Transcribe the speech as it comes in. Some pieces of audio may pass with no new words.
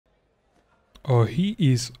Oh, he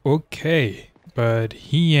is okay, but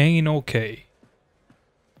he ain't okay.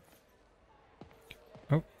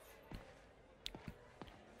 Oh.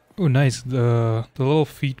 Oh, nice. The little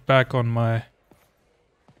feedback on my...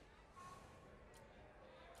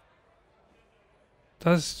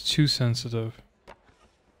 That's too sensitive.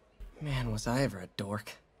 Man, was I ever a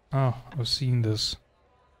dork. Oh, I've seen this.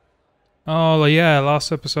 Oh, yeah,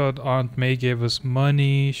 last episode Aunt May gave us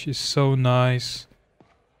money. She's so nice.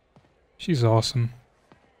 She's awesome.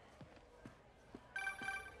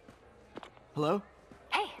 Hello?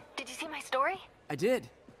 Hey, did you see my story? I did.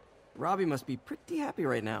 Robbie must be pretty happy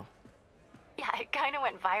right now. Yeah, it kind of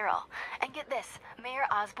went viral. And get this, Mayor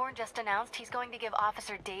Osborne just announced he's going to give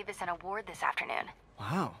Officer Davis an award this afternoon.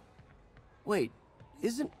 Wow. Wait,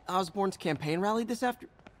 isn't Osborne's campaign rally this after...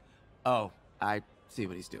 Oh, I see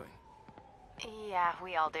what he's doing. Yeah,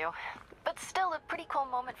 we all do. But still a pretty cool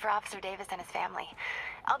moment for Officer Davis and his family.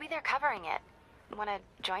 I'll be there covering it. Wanna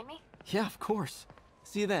join me? Yeah, of course.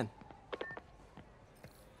 See you then.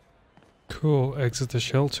 Cool, exit the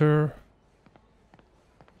shelter.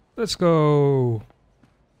 Let's go.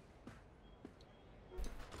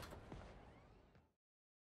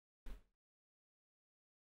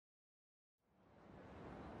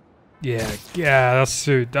 Yeah, that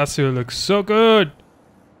suit looks so good.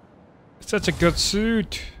 It's such a good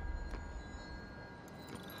suit.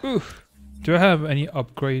 Ooh, do I have any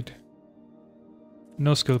upgrade?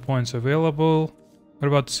 No skill points available. What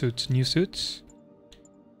about suits? New suits?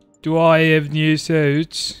 Do I have new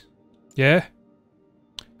suits? Yeah.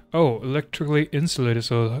 Oh, electrically insulated.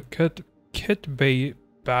 So kit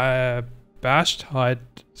bashed height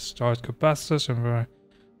start capacitors and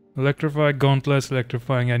electrify gauntlets,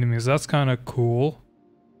 electrifying enemies. That's kind of cool.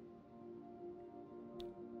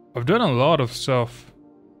 I've done a lot of stuff.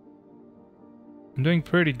 I'm doing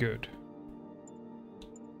pretty good.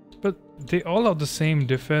 But they all have the same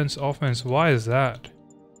defense, offense. Why is that?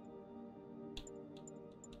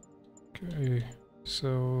 Okay,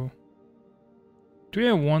 so... do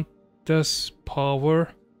I want this power?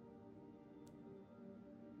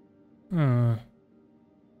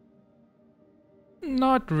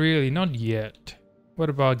 Not really, not yet. What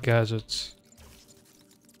about gadgets?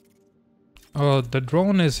 Oh, the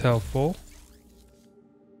drone is helpful.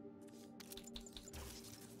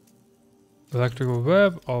 Electrical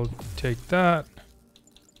web, I'll take that.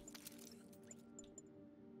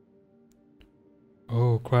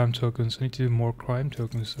 Oh, crime tokens. I need to do more crime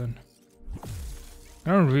tokens then.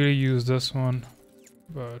 I don't really use this one,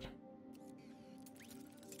 but...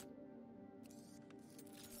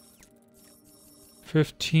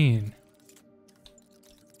 15.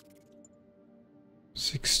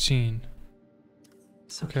 16.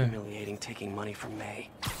 So okay. Humiliating taking money from May.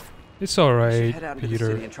 It's alright, Head out into Peter.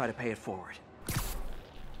 the city and try to pay it forward.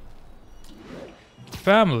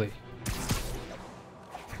 Family.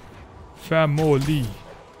 Family.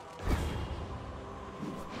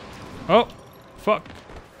 Oh, fuck.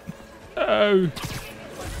 Oh.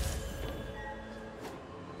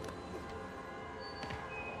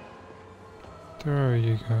 There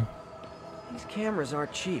you go. These cameras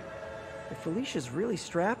aren't cheap. If Felicia's really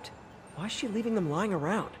strapped, why is she leaving them lying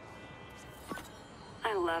around?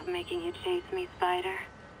 I love making you chase me, Spider.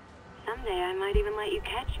 Someday I might even let you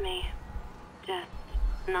catch me. Just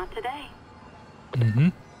not today. Mm-hmm.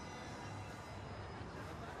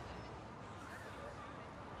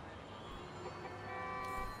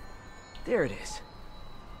 There it is.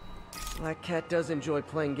 Black Cat does enjoy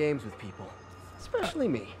playing games with people. Especially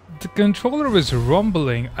me. The controller was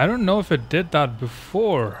rumbling. I don't know if it did that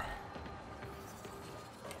before.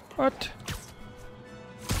 What?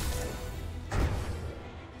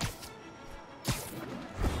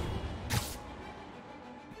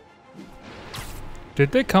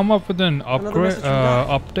 Did they come up with an upgrade,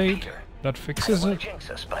 update that fixes it? Jinx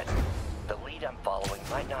us, but the lead I'm following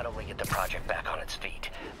might not only get the project back on its feet,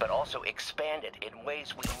 but also expand it in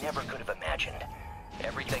ways we never could have imagined.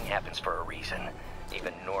 Everything happens for a reason,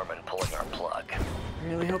 even Norman pulling our plug. I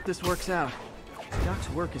really hope this works out. Doc's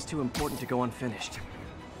work is too important to go unfinished.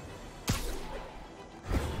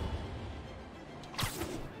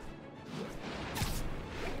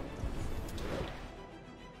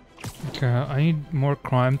 Okay, I need more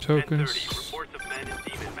crime tokens.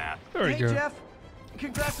 There we Hey, go. Jeff.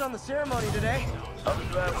 Congrats on the ceremony today. Other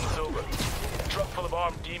than that, it's over. A truck full of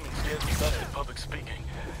armed demons scares me less than public speaking.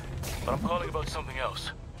 But I'm calling about something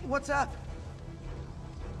else. What's up?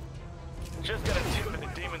 Just got a tip that the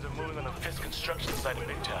demons are moving on a Fisk construction site in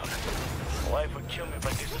Midtown. My wife would kill me if I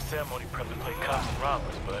ditched the ceremony prep to play cops and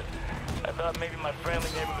robbers, but I thought maybe my friendly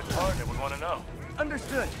neighborhood partner would want to know.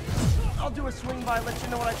 Understood. I'll do a swing by, let you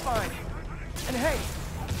know what I find. And hey,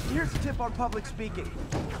 here's a tip on public speaking.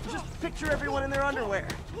 Just picture everyone in their underwear.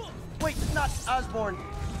 Wait, not Osborn.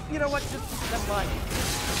 You know what? Just never mind.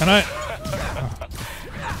 Can I?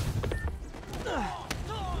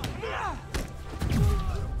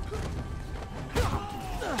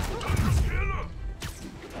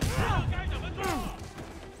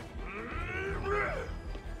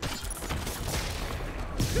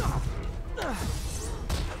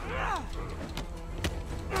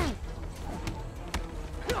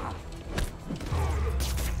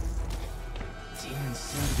 Demons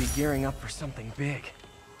seem to be gearing up for something big.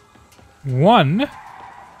 One?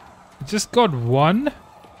 I just got one?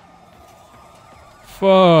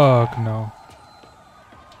 Fuck no.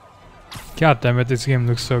 God damn it, this game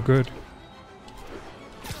looks so good.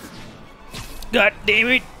 God damn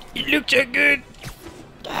it, it looks so good.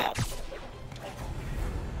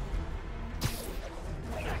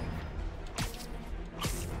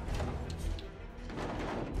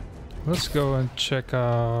 Let's go and check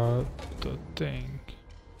out the thing.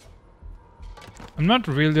 I'm not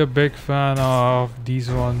really a big fan of these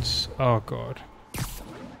ones. Oh god.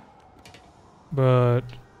 But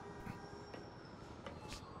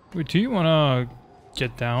wait, do you wanna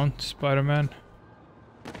get down, Spider-Man?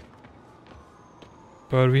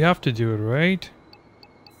 But we have to do it, right?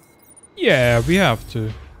 Yeah, we have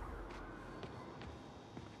to.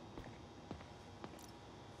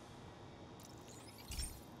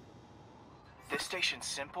 This station's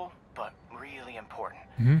simple, but really important.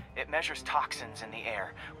 Mm-hmm. It measures toxins in the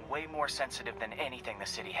air, way more sensitive than anything the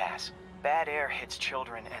city has. Bad air hits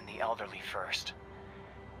children and the elderly first.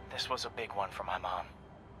 This was a big one for my mom.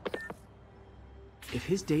 If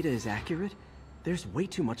his data is accurate, there's way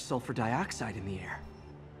too much sulfur dioxide in the air.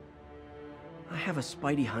 I have a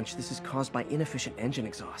spidey hunch this is caused by inefficient engine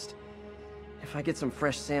exhaust. If I get some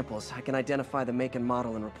fresh samples, I can identify the make and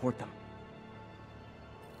model and report them.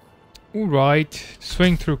 Alright,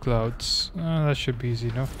 swing through clouds. That should be easy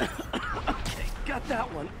enough. Got that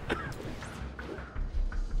one.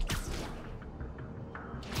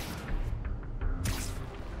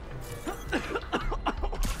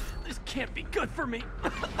 This can't be good for me.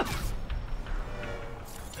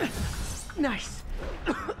 Nice.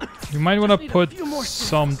 You might want to Just need a put few more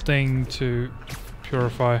something to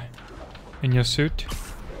purify in your suit.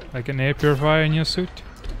 Like an air purifier in your suit.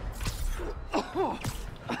 Oh,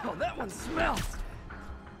 that one smells.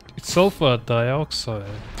 It's sulfur dioxide.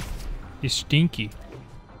 It's stinky.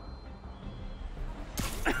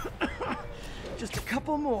 Just a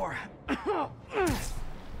couple more.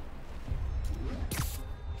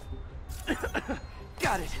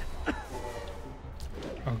 Got it.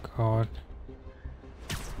 Oh god.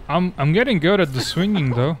 I'm getting good at the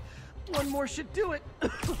swinging though. One more should do it.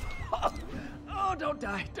 Oh, don't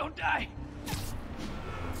die. Don't die.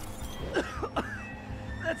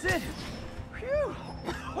 That's it. Phew.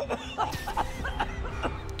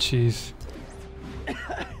 Jeez.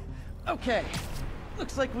 Okay.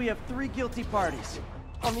 Looks like we have 3 guilty parties.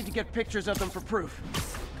 I'll need to get pictures of them for proof.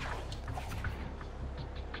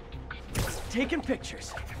 Taking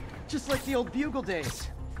pictures. Just like the old Bugle days.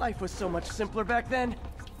 Life was so much simpler back then.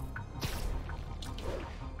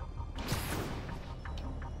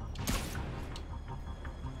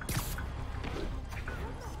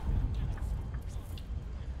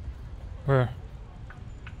 Where?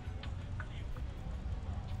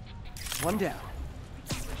 One down.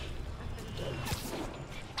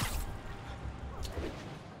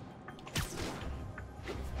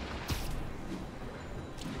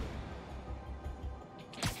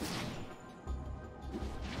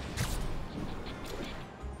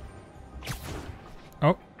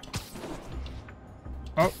 Oh.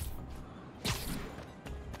 Oh.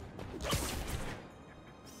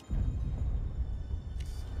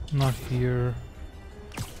 Not here.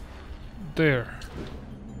 There.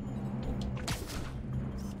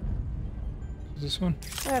 This one?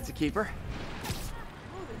 That's a keeper.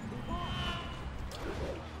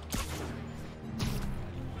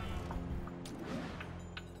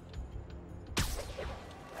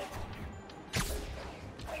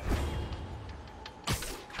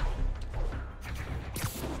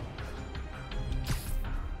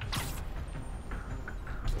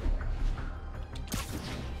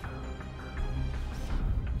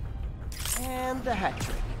 And the hat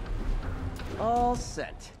trick. All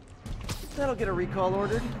set. That'll get a recall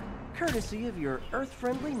ordered, courtesy of your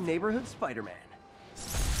Earth-friendly neighborhood Spider-Man.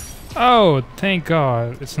 Oh, thank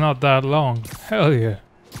God. It's not that long. Hell yeah.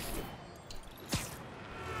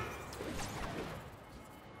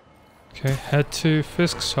 Okay, head to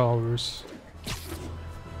Fisk Towers.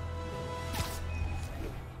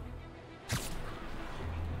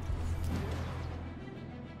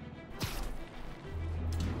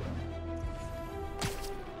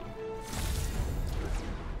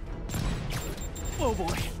 Oh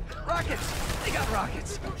boy. Rockets! They got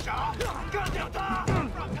rockets!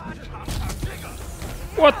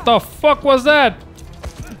 What the fuck was that?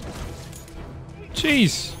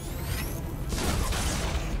 Jeez.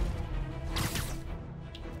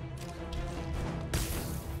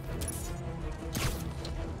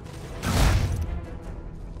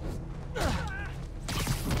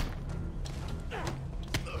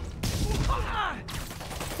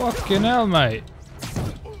 Fucking hell, mate.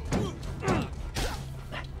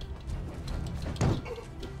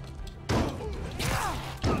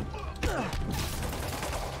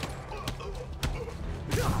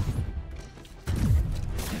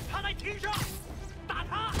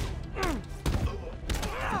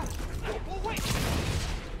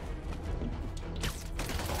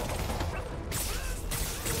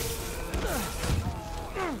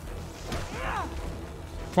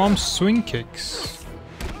 From swing kicks.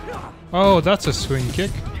 Oh, that's a swing kick.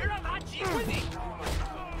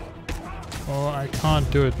 Oh, I can't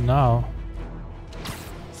do it now.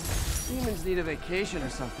 Demons need a vacation or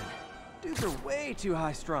something. Dudes are way too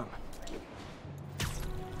high strung.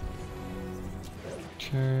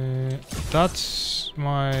 Okay, that's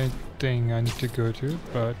my thing I need to go to,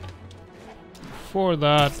 but for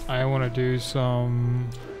that I want to do some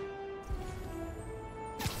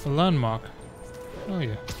a landmark. Oh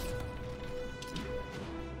yeah.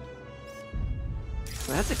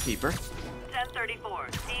 That's a keeper. 1034.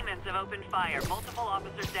 Demons have opened fire. Multiple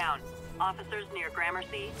officers down. Officers near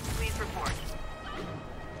Gramercy, please report.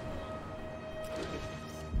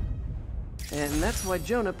 And that's why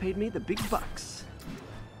Jonah paid me the big bucks.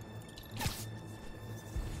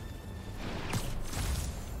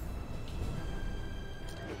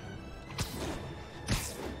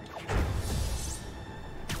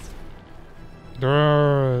 There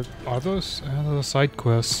are those side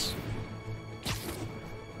quests.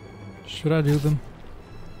 Should I do them?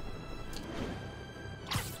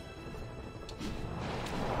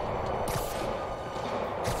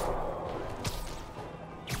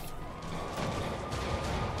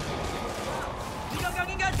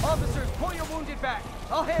 Officers, pull your wounded back.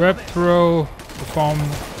 I'll handle Grab this. throw, perform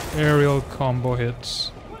aerial combo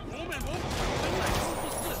hits.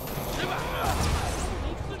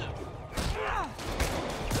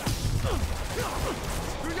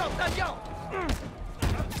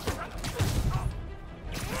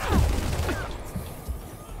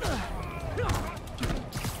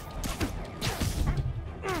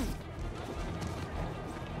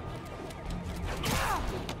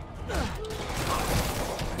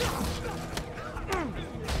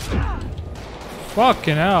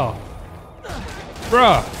 Fucking hell.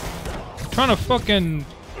 Bruh. Trying to fucking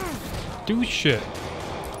do shit.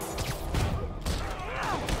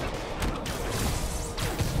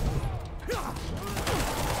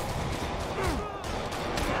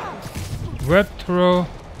 Web throw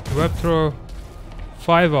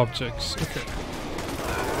 5 objects. Okay.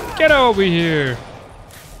 Get over here.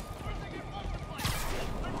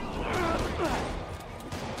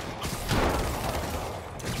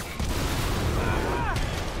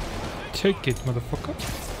 Take it, motherfucker.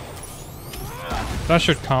 That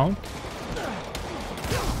should count.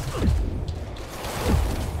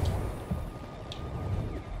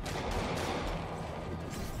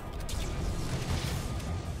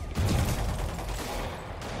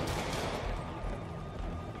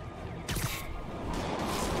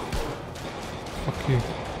 Fuck you.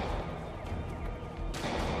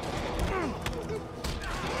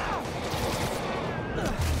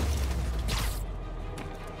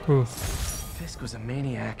 Cool. Fisk was a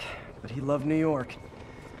maniac, but he loved New York.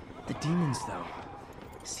 The demons, though,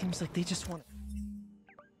 seems like they just want.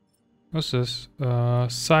 What's this?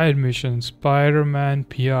 Side mission, Spiderman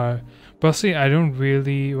PR. But see, I don't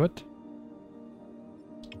really... What?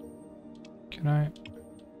 Can I...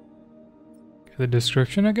 Get the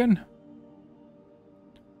description again?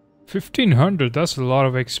 1500, that's a lot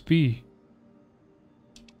of XP.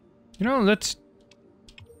 You know, let's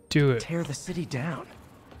do it. Tear the city down.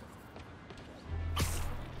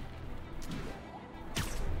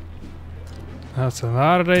 That's a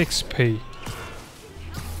lot of XP.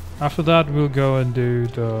 After that, we'll go and do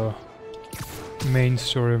the main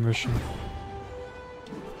story mission.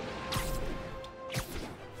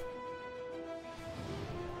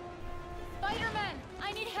 Spiderman,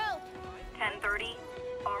 I need help. 1030.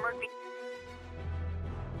 Armored.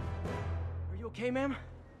 Are you okay, ma'am?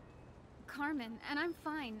 Carmen, and I'm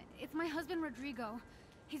fine. It's my husband Rodrigo.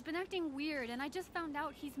 He's been acting weird, and I just found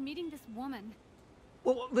out he's meeting this woman.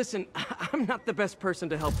 Well, listen, I'm not the best person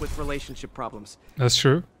to help with relationship problems. That's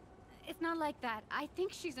true. It's not like that. I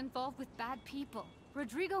think she's involved with bad people.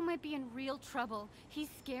 Rodrigo might be in real trouble. He's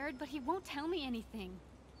scared, but he won't tell me anything.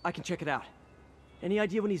 I can check it out. Any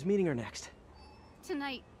idea when he's meeting her next?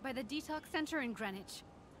 Tonight, by the detox center in Greenwich.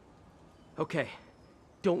 Okay.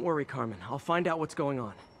 Don't worry, Carmen. I'll find out what's going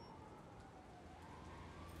on.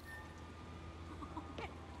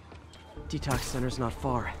 Detox center's not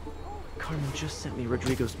far. Carmen just sent me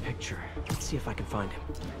Rodrigo's picture. Let's see if I can find him.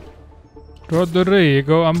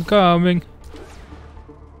 Rodrigo, I'm coming.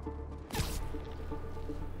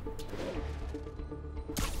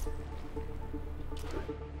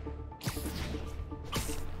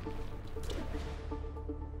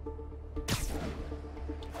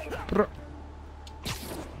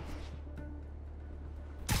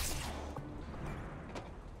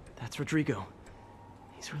 That's Rodrigo.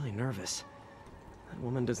 He's really nervous. That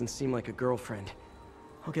woman doesn't seem like a girlfriend.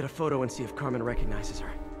 I'll get a photo and see if Carmen recognizes her.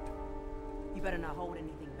 You better not hold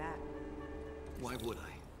anything back. Why would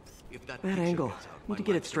I? If that Bad picture angle. gets out, Need my to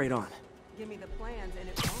get it life's straight on. Give me the plans and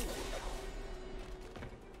it won't.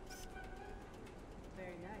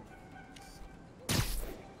 Very nice.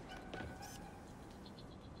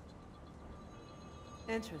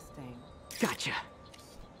 Interesting. Gotcha.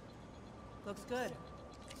 Looks good.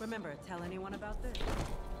 Remember, tell anyone about this.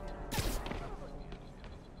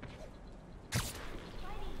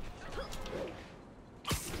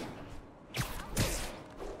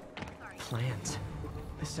 Plans.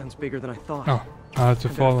 This sounds bigger than I thought. Oh, I have to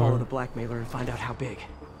I better follow follow her. the blackmailer and find out how big.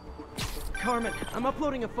 Carmen, I'm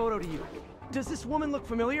uploading a photo to you. Does this woman look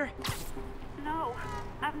familiar? No,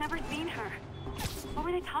 I've never seen her. What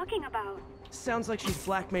were they talking about? Sounds like she's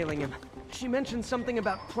blackmailing him. She mentioned something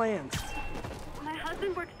about plans. My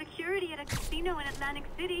husband works security at a casino in Atlantic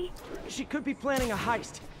City. She could be planning a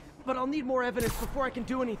heist, but I'll need more evidence before I can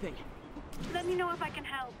do anything. Let me know if I can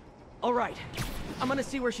help. All right. I'm gonna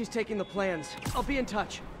see where she's taking the plans. I'll be in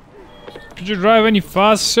touch. Could you drive any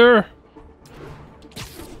faster?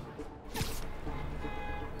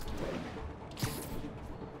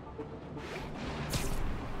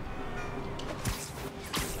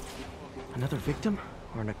 Another victim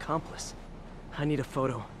or an accomplice? I need a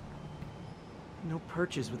photo. No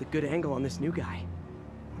perches with a good angle on this new guy.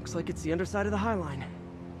 Looks like it's the underside of the High Line.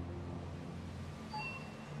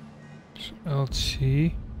 Let's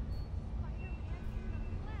see.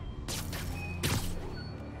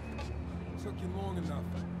 Took you long enough.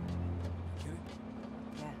 Get it?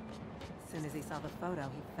 Yeah. As soon as he saw the photo,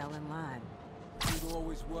 he fell in line. Hugo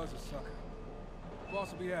always was a sucker.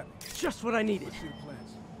 Boss will be happy. Just what I needed. Let's see the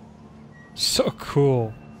plans. So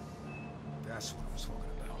cool. That's what I was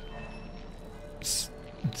talking about.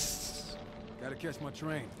 Gotta catch my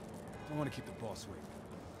train. Don't want to keep the boss waiting.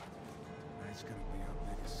 That's gonna be our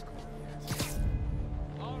biggest score yet.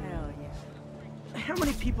 Hell yeah. How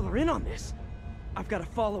many people are in on this? I've got to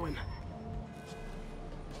follow him.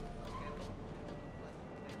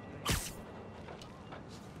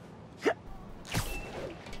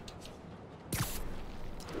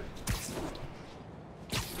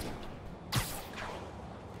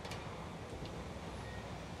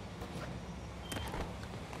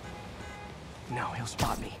 No, he'll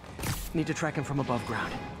spot me. Need to track him from above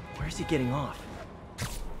ground. Where's he getting off?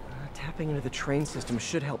 Tapping into the train system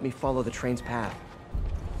should help me follow the train's path.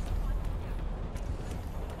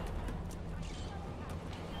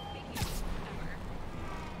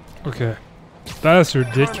 Okay. That's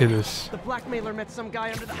ridiculous. Carmen, the blackmailer met some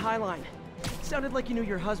guy under the High Line. Sounded like he knew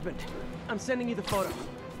your husband. I'm sending you the photo.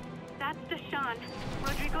 That's Deshaun,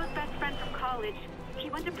 Rodrigo's best friend from college. He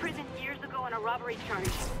went to prison years ago on a robbery charge.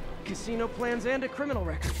 Casino plans and a criminal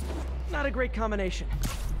record. Not a great combination.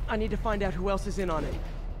 I need to find out who else is in on it.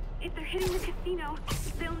 If they're hitting the casino,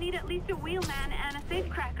 they'll need at least a wheelman and a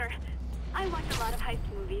safecracker. I watch a lot of heist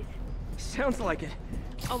movies. Sounds like it.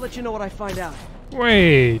 I'll let you know what I find out.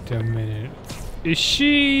 Wait a minute. Is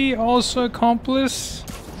she also accomplice?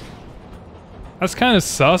 That's kind of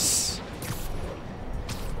sus.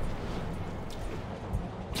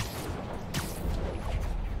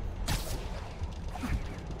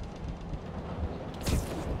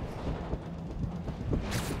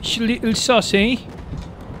 She little saucy.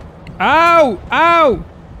 Ow! Ow!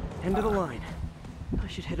 End of the line. I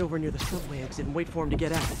should head over near the subway exit and wait for him to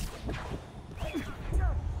get out.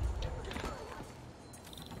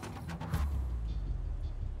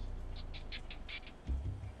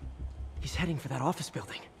 He's heading for that office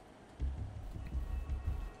building.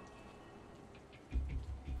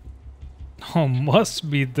 Oh, must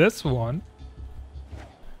be this one.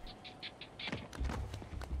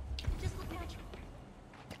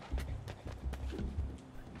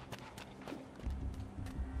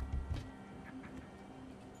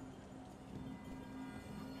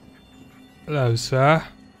 Hello, sir. I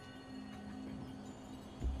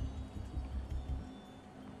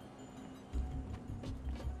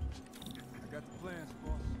got the plans,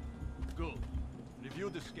 boss. Good. Review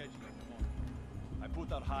the schedule in the morning. I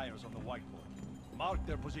put our hires on the whiteboard. Mark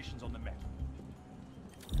their positions on the map.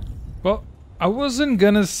 Well, I wasn't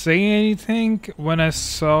gonna say anything when I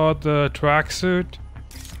saw the tracksuit,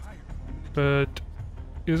 but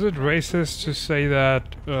is it racist to say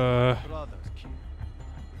that? Brothers, kid.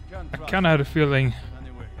 Can't I trust kind of had a feeling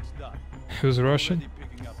anyway, it's done. he was Russian. Already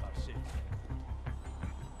picking up our city.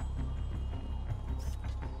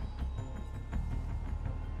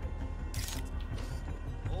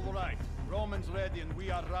 All right, Roman's ready and we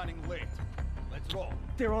are running late. Let's roll.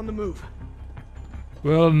 They're on the move.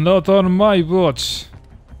 Well, not on my watch.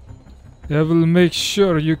 I will make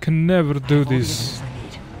sure you can never do All the this. evidence I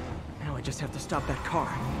need. Now I just have to stop that car.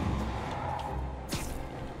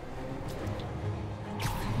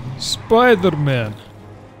 Spiderman,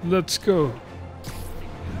 let's go.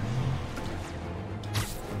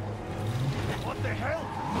 What the hell?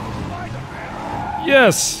 Spider-Man!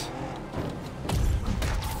 Yes!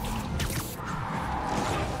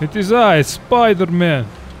 It is I, Spiderman.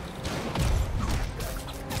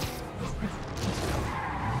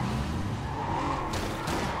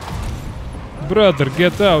 Brother,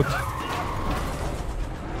 get out.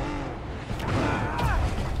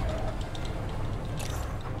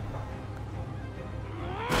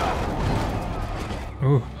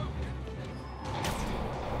 Oh.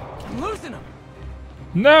 I'm losing him.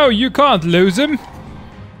 No, you can't lose him.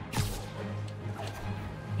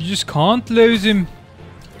 You just can't lose him.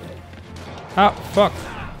 Ah, fuck.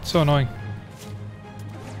 It's so annoying.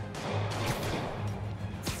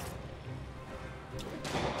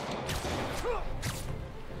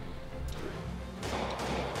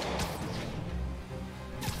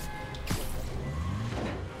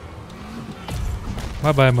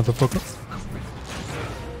 Bye bye, motherfucker.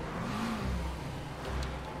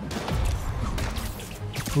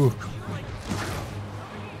 Ooh.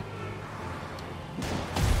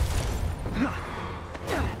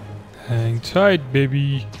 Hang tight,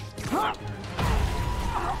 baby.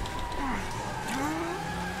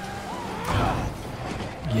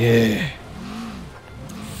 Yeah.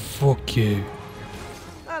 Fuck you.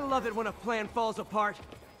 I love it when a plan falls apart.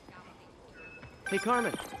 Hey,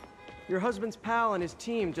 Carmen. Your husband's pal and his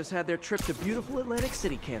team just had their trip to beautiful Atlantic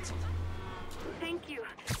City canceled. Thank you.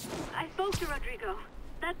 I spoke to Rodrigo.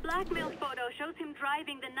 That blackmail photo shows him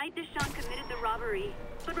driving the night Deshaun committed the robbery.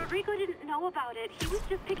 But Rodrigo didn't know about it. He was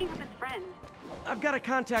just picking up his friend. I've got a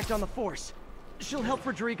contact on the force. She'll help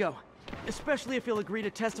Rodrigo, especially if he'll agree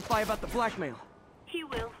to testify about the blackmail. He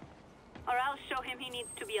will. Or I'll show him he needs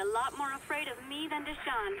to be a lot more afraid of me than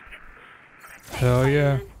Deshaun. Hell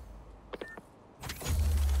yeah.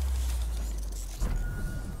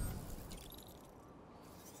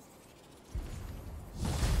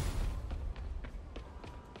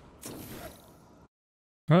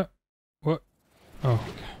 What? What? Oh,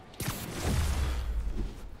 okay.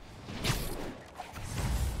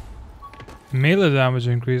 Melee damage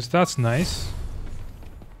increase, that's nice.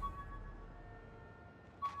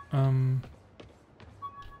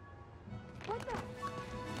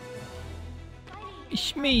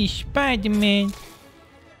 It's me, Spiderman.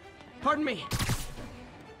 Pardon me.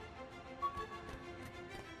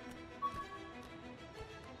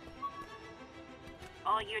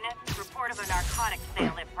 All units, report of a narcotics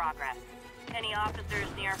sale in progress. Any officers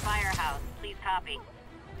near Firehouse, please copy.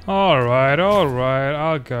 Alright,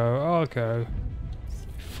 I'll go.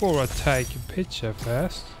 Before I take a picture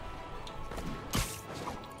first.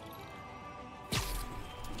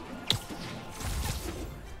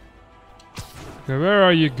 Okay, where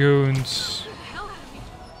are you goons?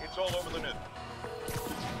 It's all over the net.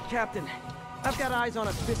 Captain, I've got eyes on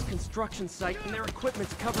a Fisk construction site and their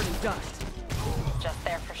equipment's covered in dust. Just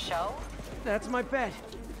there for show? That's my bet.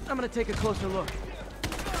 I'm gonna take a closer look.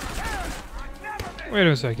 Wait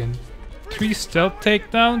a second. 3 stealth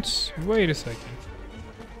takedowns? Wait a second.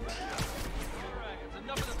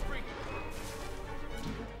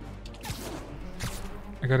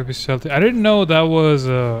 I gotta be stealthy. I didn't know that was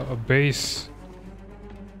a base.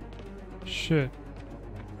 Shit.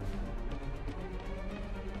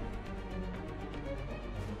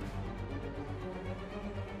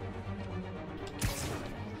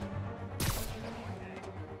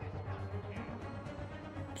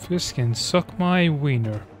 Fisk can suck my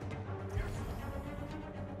wiener.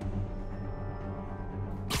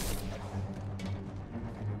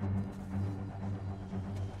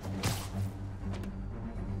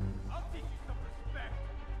 I'll teach you some respect.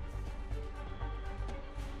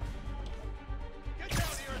 Get down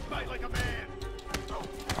here and fight like a man.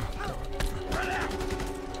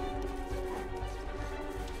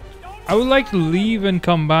 I would like to leave and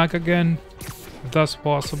come back again, if that's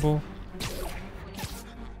possible.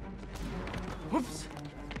 Whoops.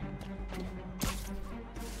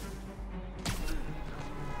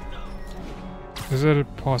 Is that a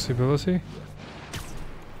possibility?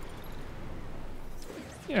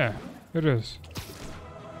 Yeah, it is.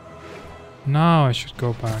 Now I should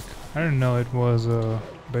go back. I didn't know it was a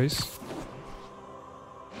base.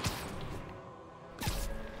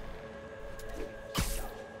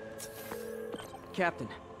 Captain,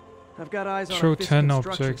 I've got eyes on Show a Fisk 10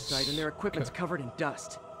 construction objects. site and their equipment's covered in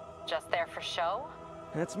dust. Just there for show?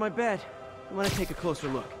 That's my bet. I'm gonna take a closer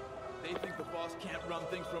look. They think the boss can't run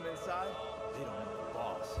things from inside? They don't know the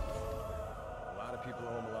boss. A lot of people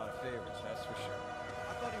owe him a lot of favors, that's for sure.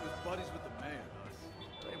 I thought he was buddies with the mayor.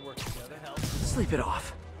 They work together, hell. Sleep it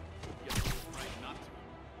off.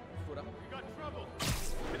 We got trouble.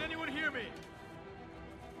 Can anyone hear me?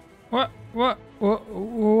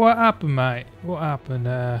 What happened, mate? What happened?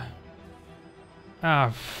 Ah,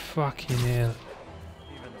 fucking hell.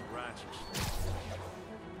 Even the rats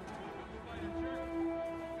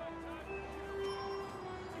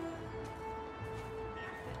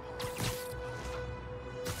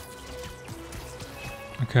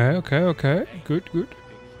Okay. Good. The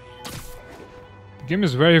game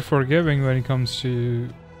is very forgiving when it comes to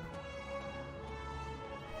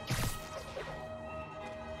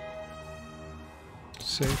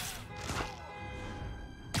safe.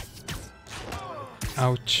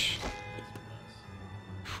 Ouch.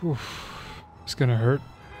 Whew. It's gonna hurt.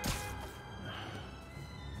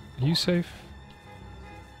 Are you safe?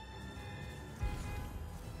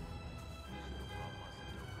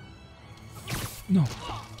 No.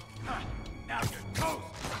 Now you're toast.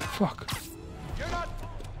 Fuck. You're not.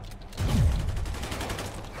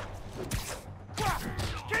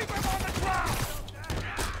 Keep him on the ground.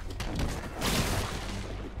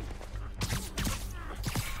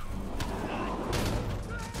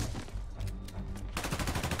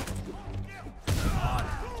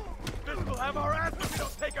 This will have our ass if we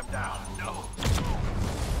don't take him down. No.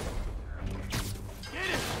 Get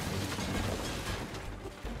it.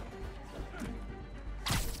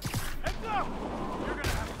 Heads up. You're gonna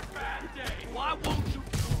have a bad day.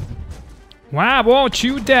 Why won't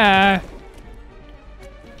you die?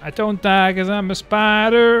 I don't die because I'm a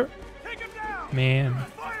spider. take him down? Man.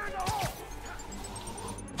 Fire in the hole.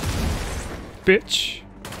 Bitch.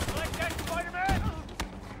 Like that, Spiderman?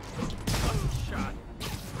 Shot.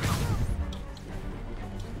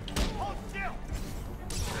 Hold still.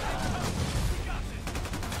 We got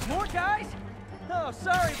this. More guys? Oh,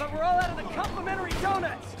 sorry, but we're all out of the complimentary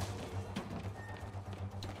donuts.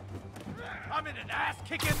 I'm in an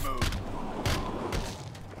ass-kicking mood.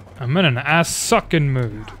 I'm in an ass-sucking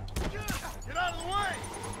mood. Get out of the way.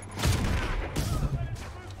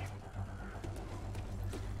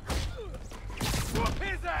 Whoop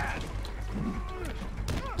his ass.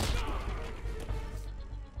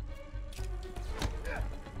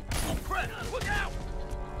 Oh, Fred, look out.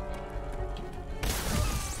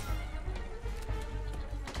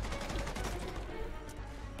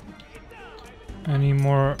 Any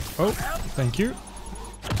more? Oh, thank you.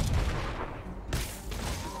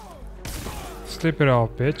 Slip it off,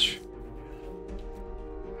 bitch.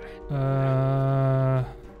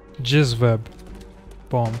 Jizzweb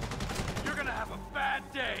bomb. You're gonna have a bad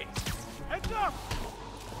day. Heads up.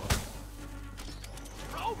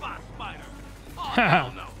 Robot spider. Oh,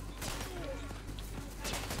 hell no.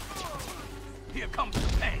 Here comes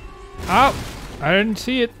the pain. Ow! I didn't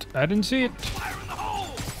see it. Fire in the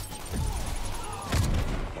hole.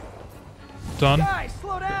 Done. Guys,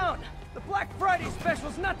 slow down! The Black Friday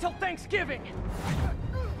special's not till Thanksgiving!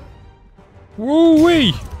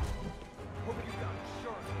 Woo-wee!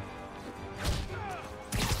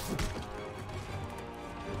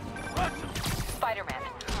 Spider-Man,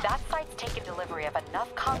 that site's taken delivery of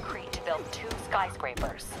enough concrete to build 2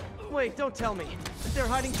 skyscrapers. Wait, don't tell me. They're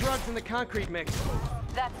hiding drugs in the concrete mix.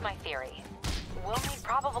 That's my theory. We'll need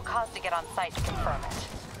probable cause to get on site to confirm it.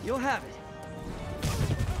 You'll have it.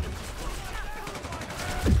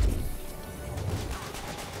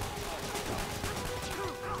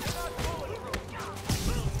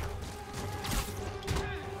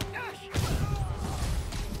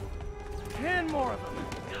 Ten more of them.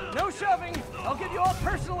 No shoving. I'll give you all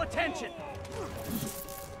personal attention.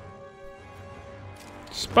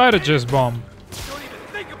 Spider jizz bomb. Don't even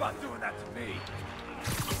think about doing that to me.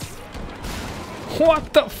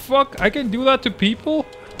 What the fuck? I can do that to people?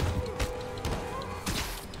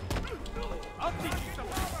 I'll teach you some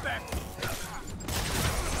respect.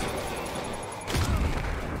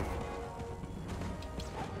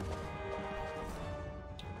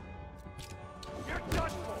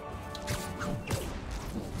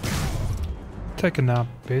 take a nap,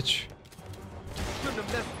 bitch. Shouldn't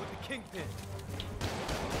have messed with the kingpin.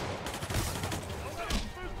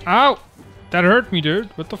 Ow! That hurt me, dude.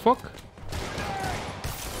 What the fuck?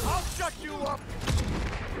 I'll shut you up.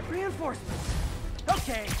 Reinforcements.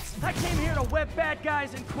 Okay, I came here to web bad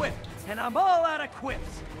guys and quip, and I'm all out of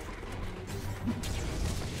quips.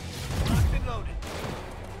 Locked and loaded.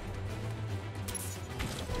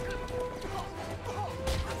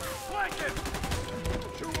 Flank him.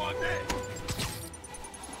 Chew on this.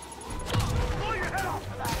 Blow your head off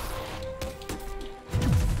for that.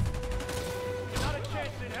 Not a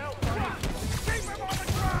chance in hell, buddy. Keep him on the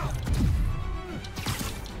ground.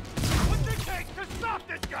 What's it take to stop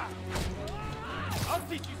this guy? I'll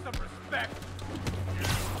teach you some respect.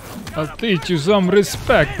 I'll teach you some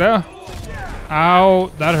respect, huh?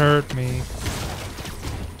 Ow, that hurt me.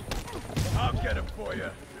 I'll get him for you.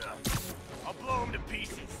 I'll blow him to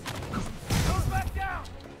pieces. Goes back down.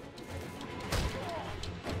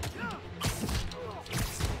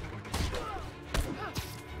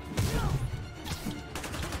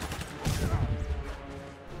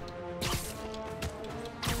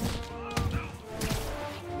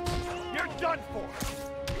 You're done for.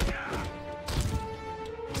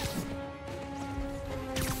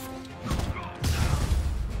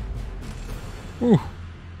 Ooh.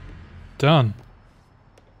 Done.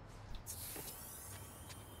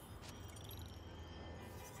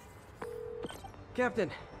 Captain,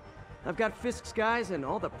 I've got Fisk's guys and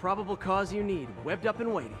all the probable cause you need, webbed up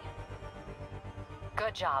and waiting.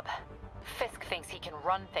 Good job. Fisk thinks he can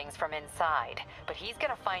run things from inside, but he's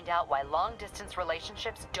gonna find out why long-distance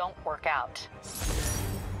relationships don't work out.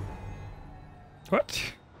 What?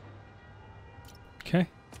 Okay.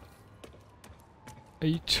 Are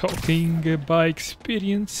you talking by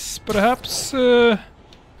experience, perhaps,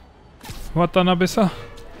 Watanabe-san?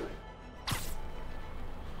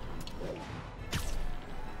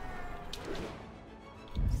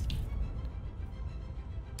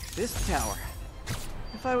 This tower.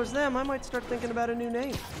 If I was them, I might start thinking about a new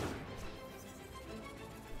name.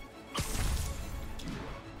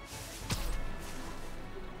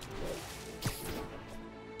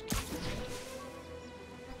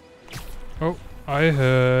 Oh, I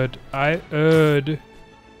heard.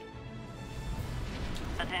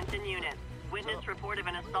 Attention unit. Witness report of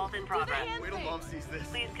an assault in progress. Wait till Mom sees this.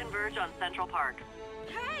 Please converge on Central Park.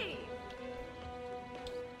 Hey!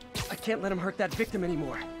 I can't let him hurt that victim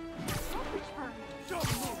anymore. Don't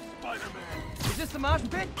move, Spider-Man. Is this the mosh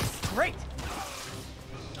pit? Great!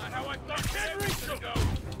 Not how I thought Henry should go.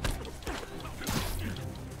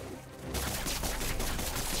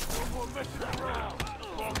 No more messing around.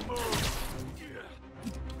 Wrong move.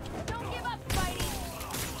 Don't give up, Spidey!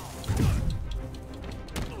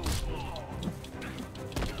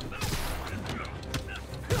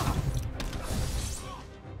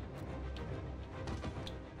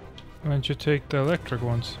 Why don't you take the electric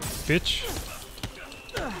ones, bitch?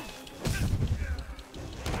 Damn,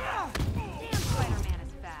 Spider-Man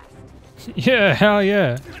is fast. Yeah, hell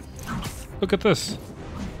yeah. Look at this.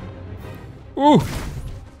 Ooh!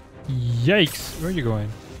 Yikes! Where are you going,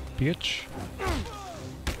 bitch?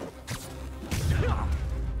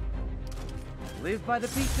 Live by the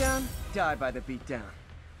beatdown, die by the beatdown.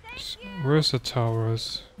 Where's the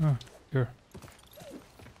towers? Oh, here.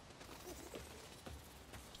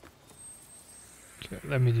 Okay,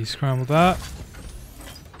 let me descramble that.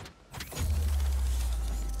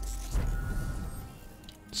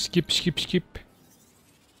 Skip, skip, skip.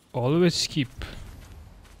 Always skip.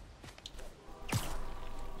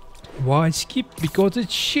 Why skip? Because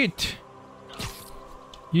it's shit.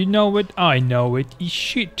 You know it, I know it, it's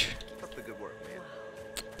shit. That's the good work, man.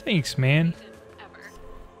 Thanks, man.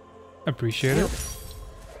 Appreciate it.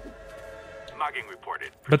 Mugging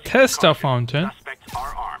reported. Bethesda fountain? Suspects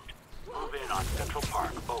are armed. Move in on Central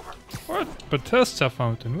Park. Over. What? Bethesda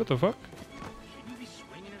fountain? What the fuck? Should you be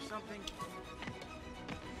swinging or something?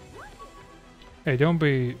 Hey, don't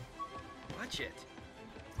be... Watch it.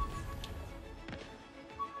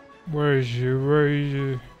 Where is you? Where is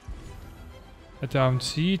you? I don't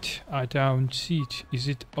see it. I don't see it. Is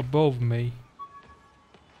it above me?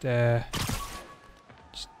 There.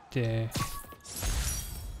 It's there.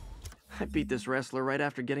 I beat this wrestler right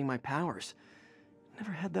after getting my powers.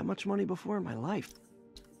 Never had that much money before in my life.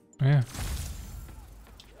 Yeah.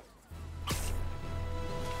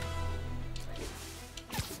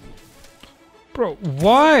 Bro,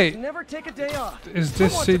 why Never take a day off. is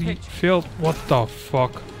this city filled? What the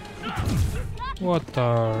fuck? What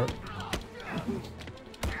the...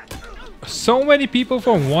 So many people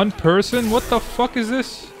for one person? What the fuck is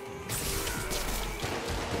this?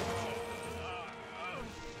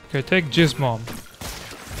 Okay, take Jizz Mom.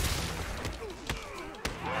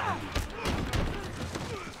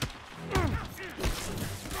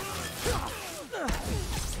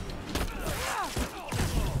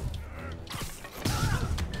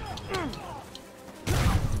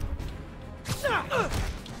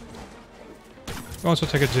 Also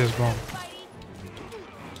take a jizz bomb.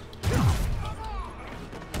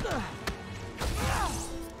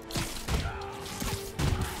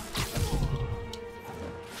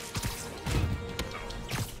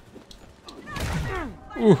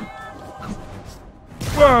 Ooh.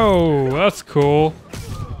 Whoa, that's cool.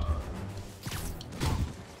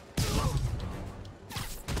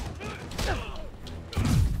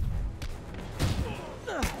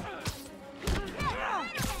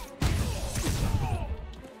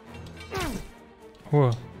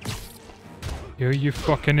 Whoa. You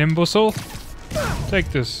fucking imbecile.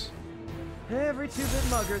 Take this. Every two-bit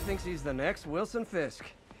mugger thinks he's the next Wilson Fisk.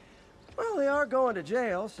 Well, they are going to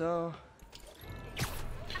jail, so...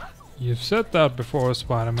 You've said that before,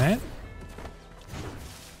 Spider-Man.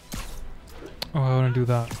 Oh, I want to do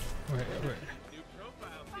that. Wait.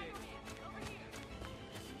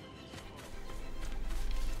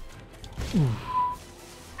 Ooh.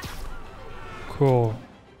 Cool.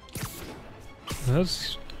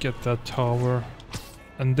 Let's get that tower.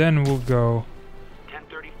 And then we'll go.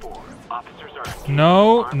 1034. Officers are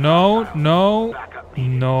No.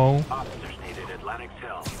 Officers needed Atlantic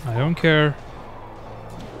Hill. I don't care.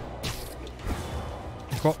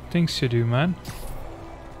 I've got things to do, man.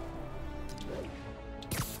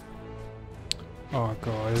 Oh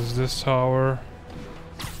god, is this tower?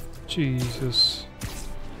 Jesus.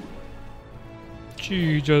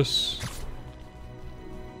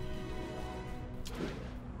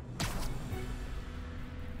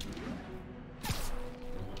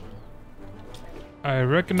 I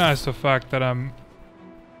recognize the fact that I'm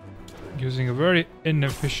using a very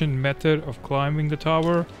inefficient method of climbing the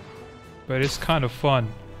tower, but it's kind of fun.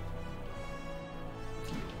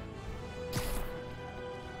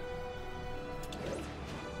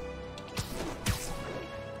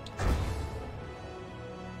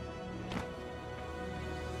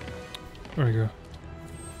 There we go.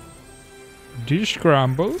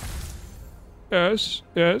 Descramble. Yes,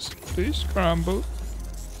 please scramble.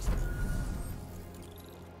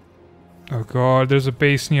 Oh god, there's a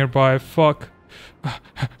base nearby. Fuck. God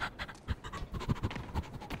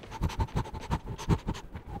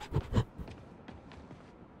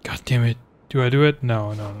damn it. Do I do it?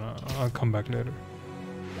 No. I'll come back later.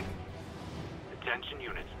 Attention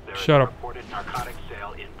units. There Shut is up. a reported narcotic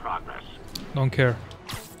sale in progress. Don't care.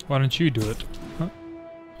 Why don't you do it? Huh?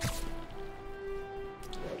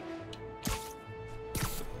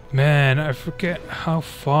 Man, I forget how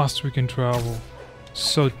fast we can travel.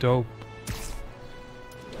 So dope.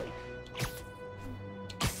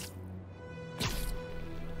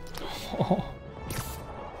 Oh.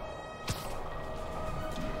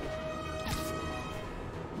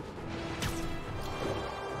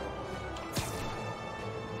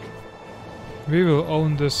 We will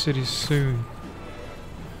own this city soon.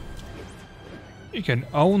 You can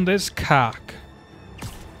own this cock.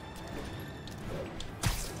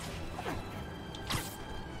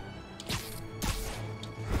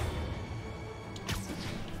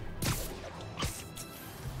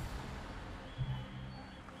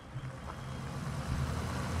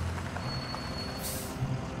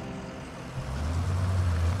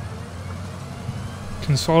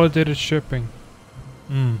 Consolidated shipping.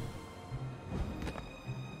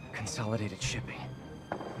 Consolidated shipping.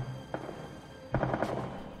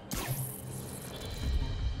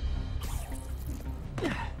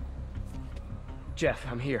 Jeff,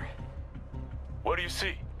 I'm here. What do you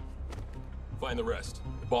see? Find the rest.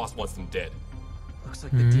 The boss wants them dead. Looks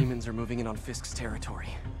like the demons are moving in on Fisk's territory.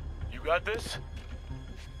 You got this?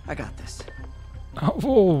 I got this. I've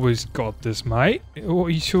always got this, mate. What are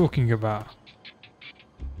you talking about?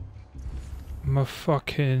 I'm a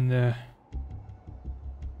fucking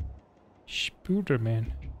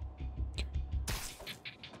Spiderman.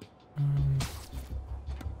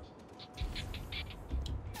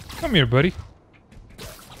 Come here, buddy.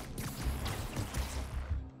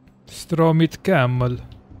 Straw meat camel.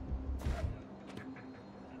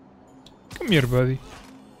 Come here, buddy.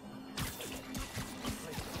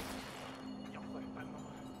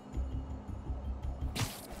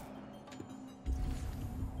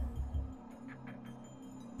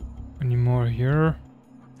 Any more here?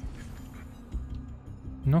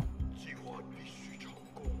 No.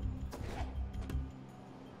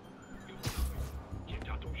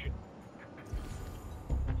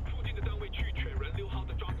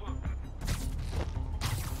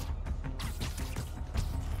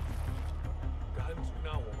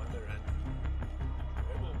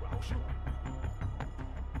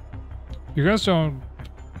 You guys don't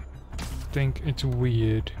think it's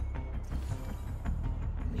weird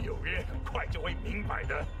纽约很快就会明白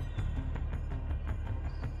的。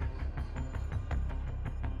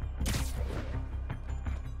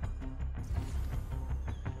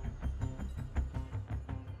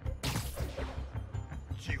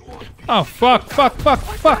Oh, fuck, fuck, fuck,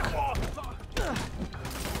 fuck!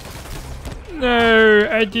 No,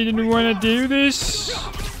 I didn't want to do this.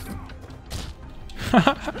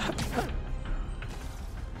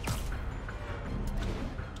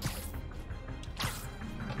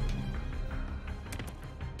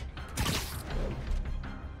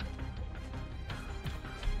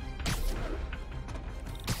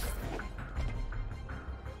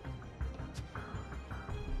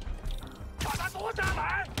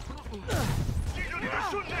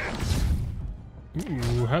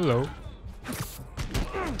 Ooh, hello.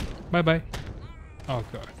 Bye bye. Oh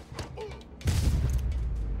god.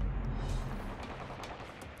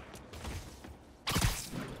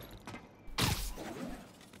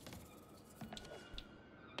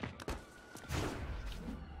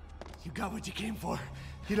 You got what you came for.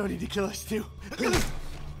 You don't need to kill us too.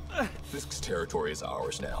 Fisk's territory is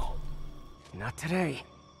ours now. Not today.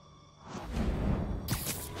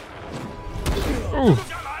 Ooh,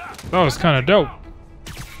 that was kind of dope.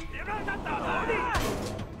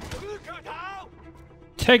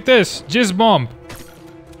 Take this, jizz bomb.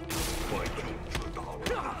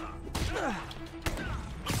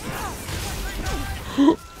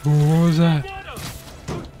 What was that?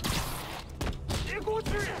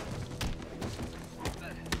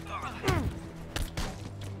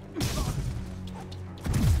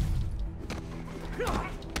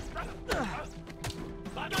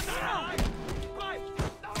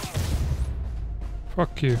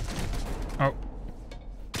 Fuck you. Oh.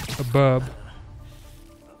 A bub.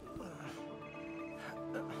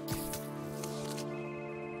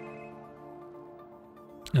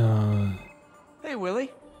 Hey,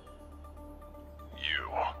 Willie. You.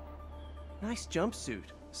 Nice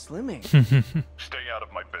jumpsuit. Slimming. Stay out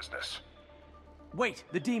of my business. Wait,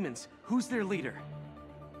 the demons. Who's their leader?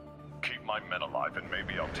 Keep my men alive and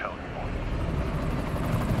maybe I'll tell you.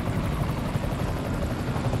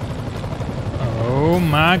 Oh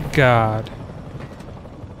my god.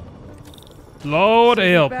 Lord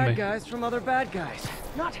help Bad me. guys from other bad guys.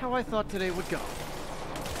 Not how I thought today would go.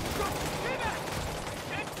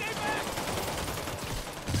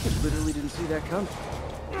 Literally didn't see that coming.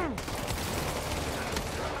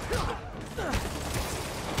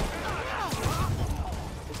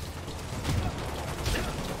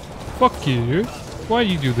 Fuck you. Why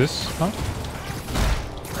you do this, huh?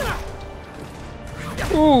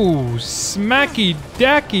 Ooh, smacky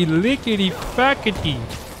dacky lickety fackety.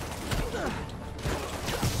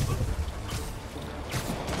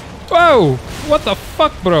 Whoa! What the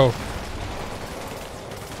fuck, bro?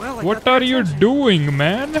 Well, what are you doing,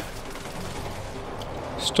 man?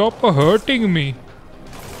 Stop hurting me.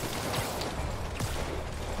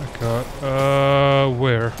 Okay,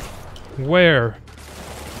 where? Where?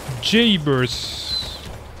 Jeebers.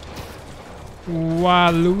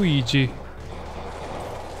 Waluigi.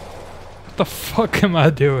 What the fuck am I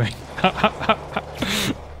doing?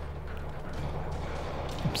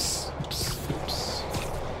 Oops, oops, oops.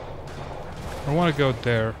 I want to go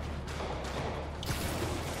there.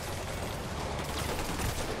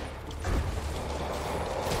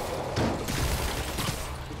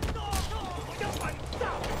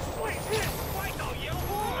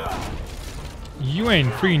 You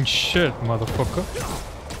ain't freeing shit, motherfucker.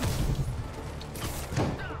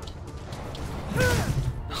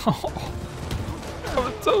 Oh, that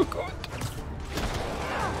was so good.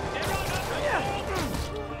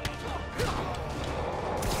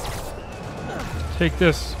 Take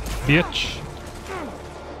this, bitch.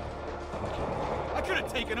 I could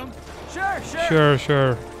have taken him.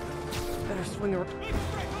 Sure. Better swing around.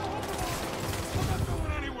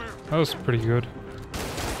 That was pretty good.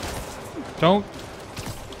 Don't.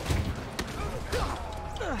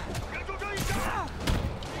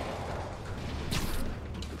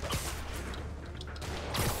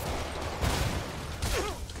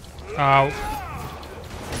 Ow.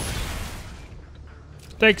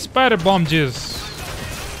 Take spider bomb jizz.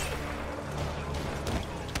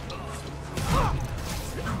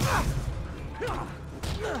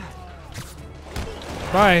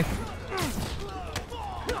 Bye.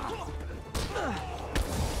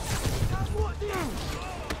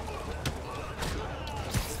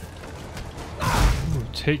 Ooh,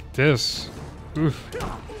 take this. Oof.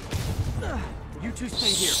 You two stay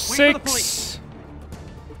here. Wait for the police. 6.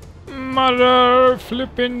 Mother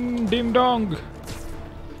flippin' ding dong.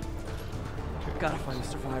 Gotta find the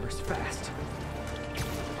survivors fast.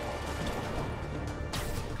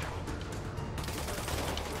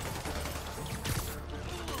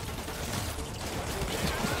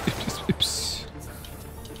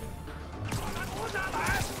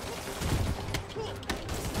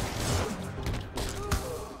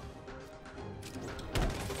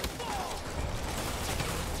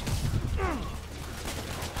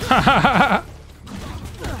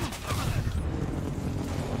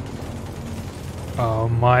 Oh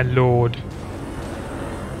my lord.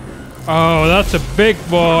 Oh, that's a big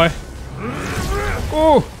boy.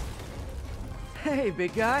 Oh! Hey,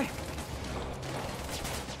 big guy.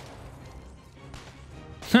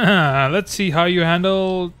 Let's see how you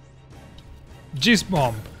handle Jizz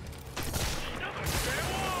Bomb.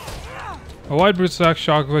 A wide Brusac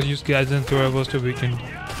shock was used guys into rebels to weaken.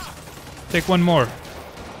 Take one more.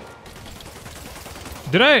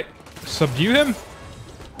 Did I subdue him?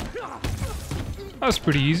 That was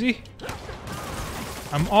pretty easy.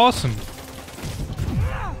 I'm awesome.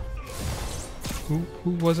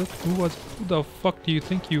 Who was it? Who the fuck do you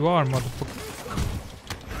think you are, motherfucker?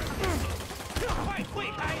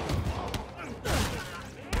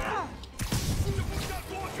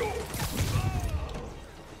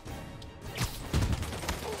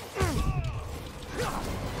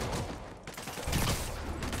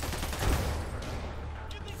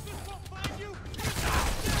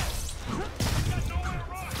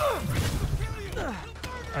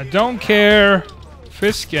 I don't care.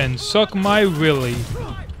 Fisk and suck my willy.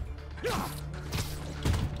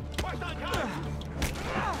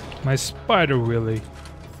 My spider willy.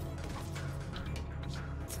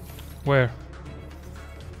 Where?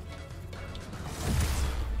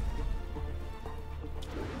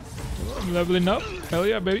 I'm leveling up. Hell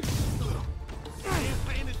yeah, baby.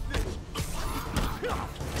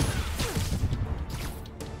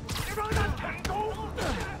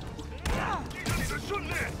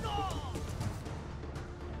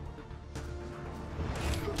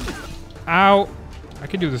 Ow! I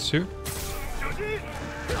can do this too.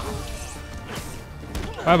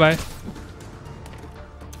 Bye bye.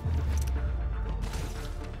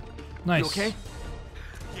 Nice. You okay?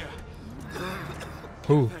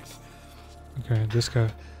 Who? Okay, this guy.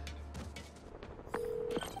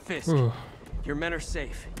 Fisk, Ooh. your men are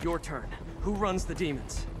safe. Your turn. Who runs the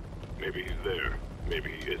demons? Maybe he's there.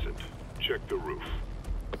 Maybe he isn't. Check the roof.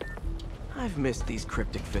 I've missed these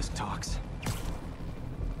cryptic Fisk talks.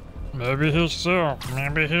 Maybe he's there.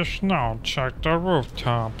 Maybe he's not. Check the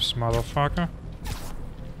rooftops, motherfucker.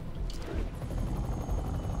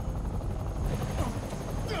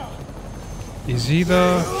 Is he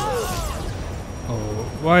the... Oh,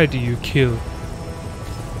 why do you kill?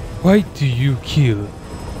 Why do you kill?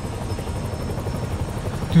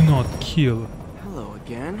 Do not kill. Hello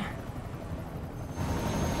again.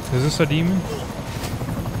 Is this a demon?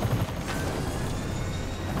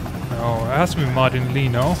 No, it has to be Martin Lee,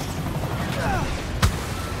 no?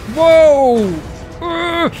 Whoa!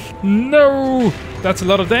 No! That's a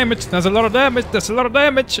lot of damage. That's a lot of damage. That's a lot of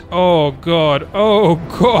damage. Oh god. Oh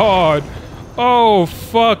god. Oh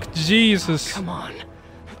fuck Jesus. Come on.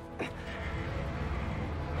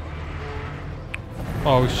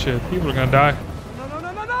 Oh shit. People are gonna die.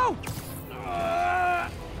 No!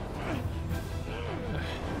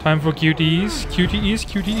 Time for QTEs.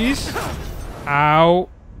 QTEs. Ow.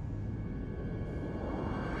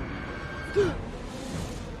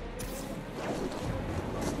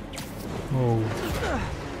 Oh.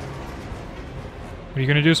 What are you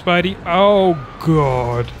gonna do, Spidey? Oh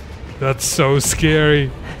god. That's so scary.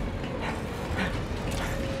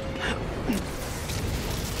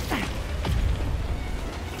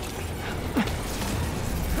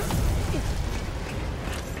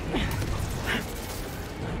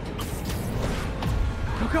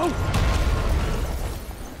 Go!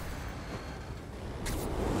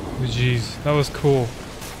 Oh, jeez, that was cool.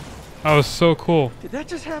 That was so cool. Did that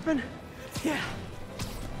just happen? Yeah.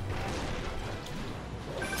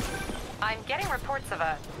 I'm getting reports of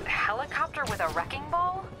a helicopter with a wrecking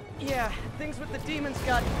ball. Yeah, things with the demons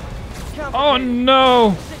got complicated. Oh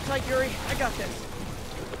no! Sit tight, Yuri. I got this.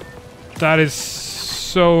 That is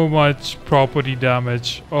so much property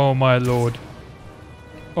damage. Oh my lord.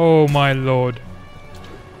 Oh my lord.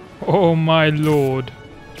 Oh my lord.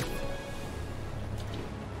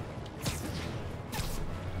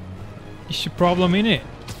 Is your problem in it?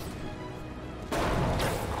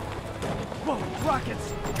 Whoa,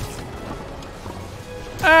 rockets!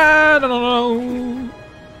 I don't know.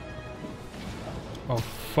 Oh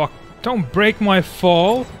fuck. Don't break my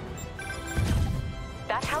fall.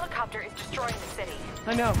 That helicopter is destroying the city.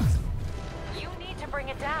 I know. You need to bring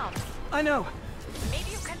it down. I know.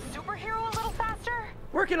 Maybe you could superhero a little faster?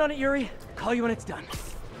 Working on it, Yuri. Call you when it's done.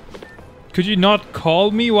 Could you not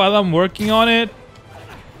call me while I'm working on it?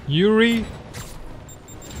 Yuri?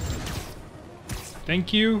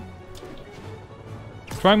 Thank you.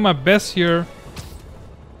 Trying my best here.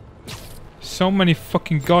 So many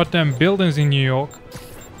fucking goddamn buildings in New York.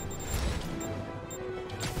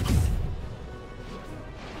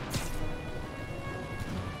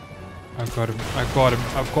 I got him. I got him.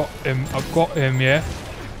 I've got him. I've got him, yeah.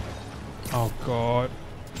 Oh god.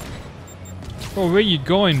 Oh, where you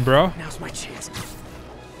going, bro? Now's my chance.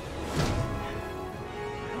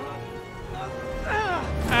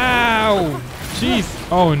 Ow! Jeez.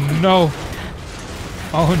 Oh no.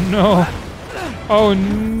 Oh no. Oh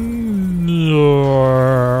no.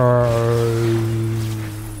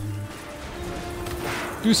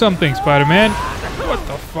 Do something, Spider-Man. What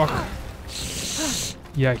the fuck?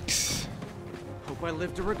 Yikes. Hope I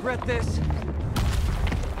live to regret this.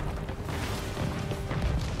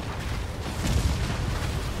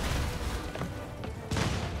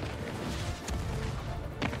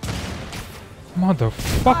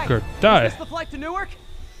 Motherfucker, Hi, die. Is this the flight to Newark?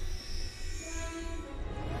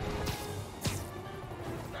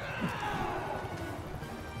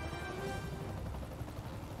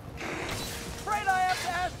 Afraid I have to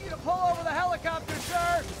ask you to pull over the helicopter,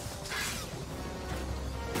 sir.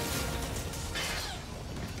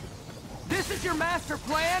 This is your master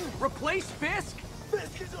plan? Replace Fisk?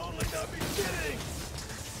 Fisk is only gonna be kidding.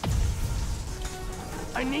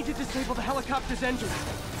 I need to disable the helicopter's engine.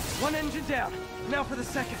 One engine down. Now for the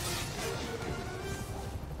second.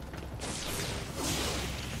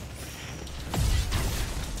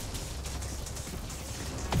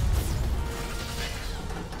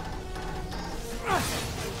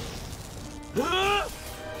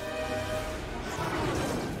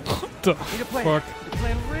 What the Need a plan. fuck? Need a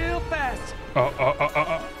plan real fast.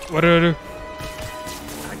 What do I do?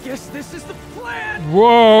 I guess this is the plan.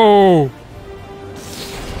 Whoa!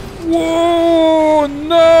 Whoa!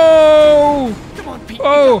 No! Come on, Pete.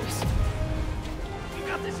 Oh! You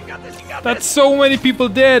got this. You got this. You got That's this. so many people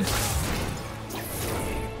dead.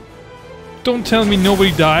 Don't tell me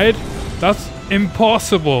nobody died. That's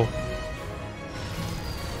impossible.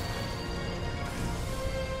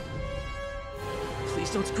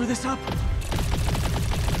 Please don't screw this up.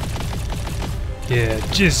 Yeah,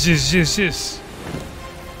 just.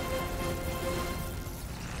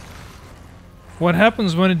 What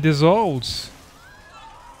happens when it dissolves?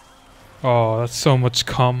 Oh, that's so much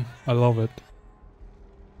cum. I love it.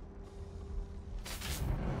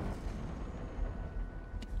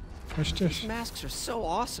 What's this? These masks are so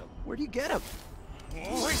awesome. Where do you get them?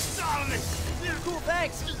 Oh, he's stalling it. Cool,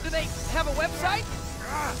 thanks. Do they have a website?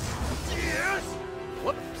 Yes.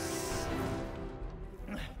 Whoops.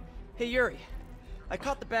 Hey, Yuri. I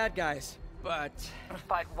caught the bad guys, but...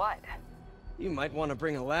 But what? You might want to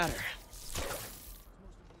bring a ladder.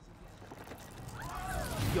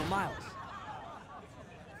 Yo, Miles.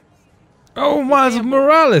 Oh, Miles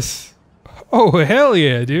Morales! Oh, hell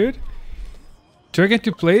yeah, dude. Do I get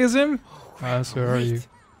to play as him? Miles, where are you?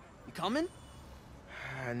 You coming?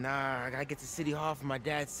 Nah, I gotta get to City Hall for my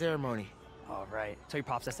dad's ceremony. All right. Tell your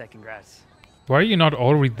pops I said congrats. Why are you not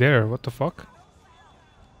already there? What the fuck?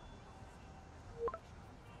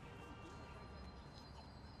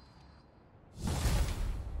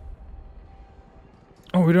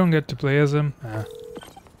 Oh, we don't get to play as him? Ah.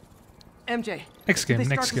 MJ. Next Did game, they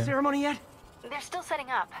next start the game. ceremony yet? They're still setting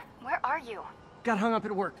up. Where are you? Got hung up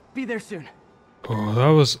at work. Be there soon. Oh, that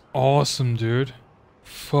was awesome, dude.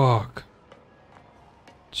 Fuck.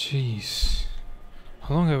 Jeez.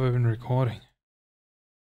 How long have I been recording?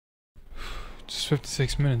 Just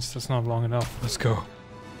 56 minutes. That's not long enough. Let's go.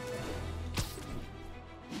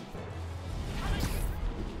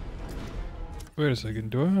 Wait a second.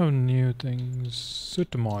 Do I have new things?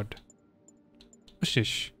 Suit mod. What's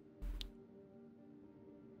this?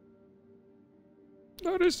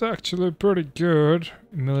 That is actually pretty good.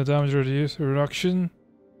 Melee damage reduction.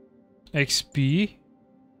 XP.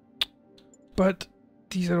 But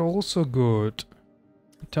these are also good.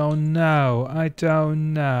 I don't know. I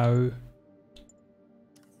don't know.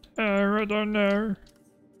 I don't know.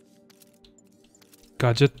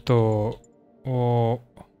 Gadgetto. Oh.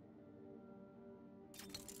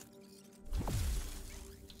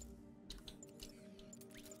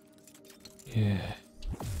 Yeah.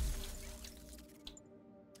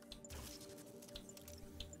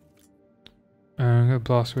 A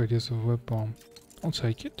blast radius of whip bomb. I'll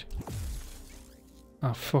take it.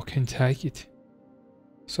 I'll fucking take it.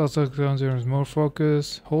 Salsa down there is more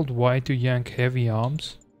focus. Hold Y to yank heavy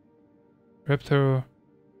arms. Raptor.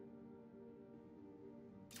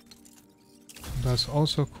 That's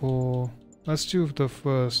also cool. Let's do the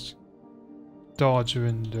first dodge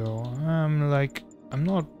window. I'm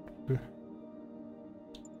not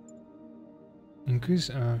increase.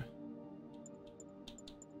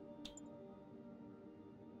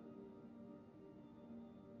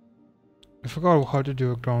 I forgot how to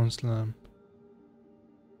do a ground slam.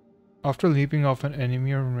 After leaping off an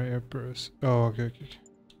enemy or air burst. Oh, okay.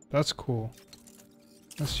 That's cool.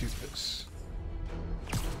 Let's do this.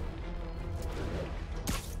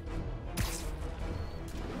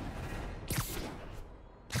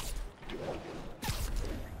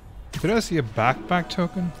 Did I see a backpack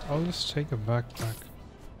token? I'll just take a backpack.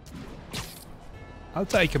 I'll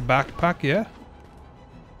take a backpack, yeah.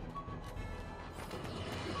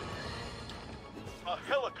 A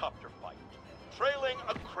helicopter fight, trailing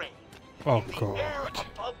a crane. Oh in the air god.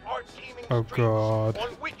 above our teeming Oh streets, god. on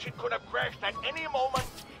which it could have crashed at any moment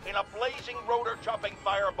in a blazing rotor-chopping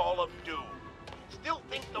fireball of doom. Still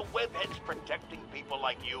think the webhead's protecting people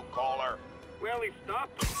like you, caller? Well, he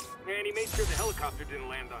stopped them, and he made sure the helicopter didn't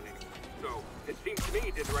land on anyone. So, it seems to me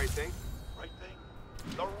he did the right thing. Right thing?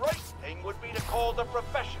 The right thing would be to call the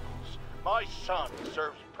professionals. My son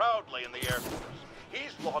serves proudly in the Air Force.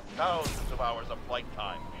 He's logged thousands of hours of flight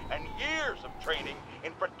time and years of training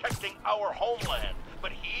in protecting our homeland.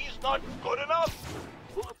 But he's not good enough.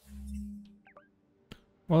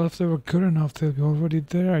 Well, if they were good enough, they'll be already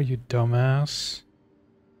there, you dumbass.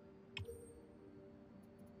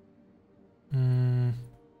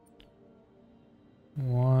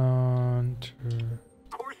 One, two.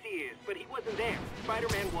 Of course he is, but he wasn't there.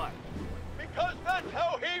 Spider-Man was. Because that's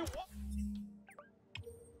how he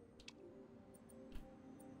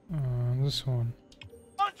This one.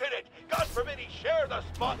 wanted it. God forbid he share the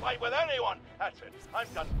spotlight with anyone. That's it. I'm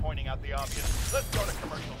done pointing out the obvious. Let's go to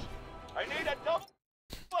commercials. I need a double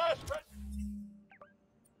blast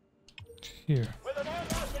Here. with an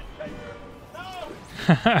acid chaser. No!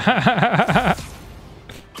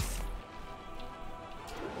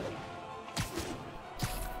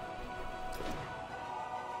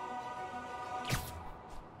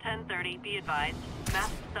 10:30, be advised.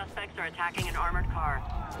 Masked suspects are attacking an armored car.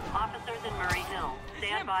 Officers in Murray Hill.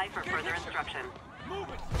 Stand by for further instruction.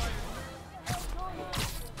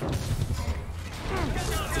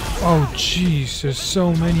 Oh jeez, there's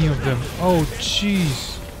so many of them. Oh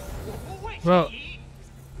jeez. Well,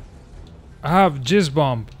 I have jizz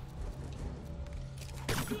bomb.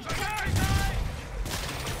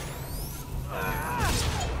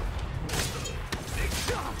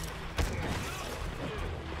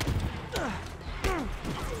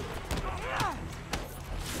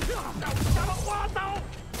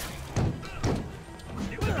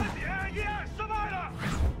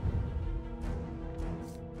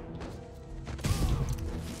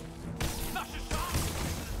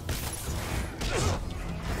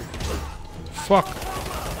 Fuck.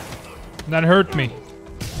 That hurt me.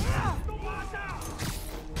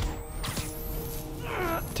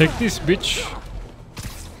 Take this, bitch.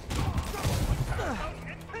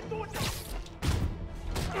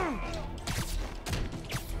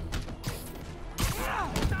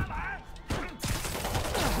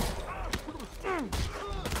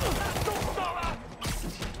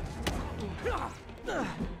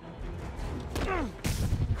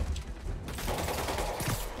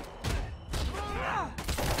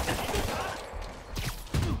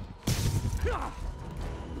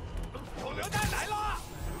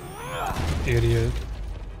 Idiot.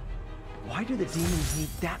 Why do the demons need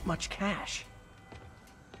that much cash?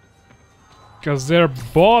 Because they're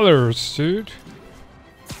ballers, dude.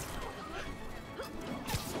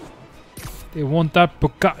 They want that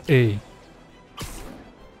Bugatti.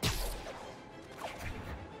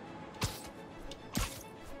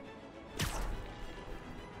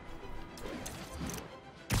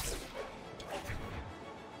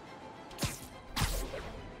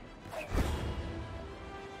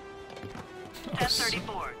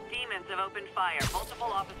 Demons have opened fire. Multiple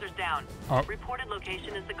officers down. Oh. Reported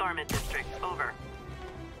location is the Garment District. Over.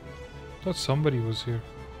 Thought somebody was here.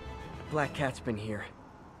 Black Cat's been here.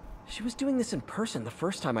 She was doing this in person the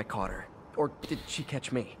first time I caught her. Or did she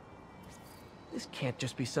catch me? This can't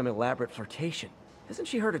just be some elaborate flirtation. Hasn't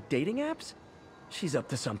she heard of dating apps? She's up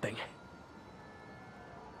to something.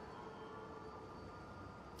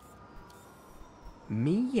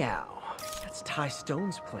 Meow. That's Ty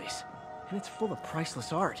Stone's place. And it's full of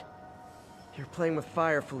priceless art. You're playing with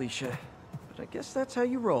fire, Felicia. But I guess that's how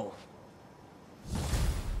you roll.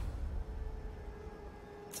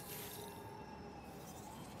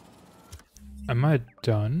 Am I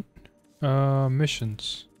done?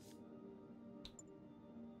 Missions.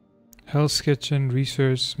 Hell's Kitchen,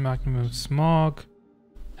 Research, Maximum Smog.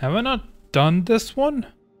 Have I not done this one?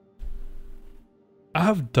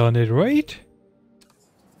 I've done it, right?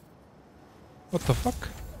 What the fuck?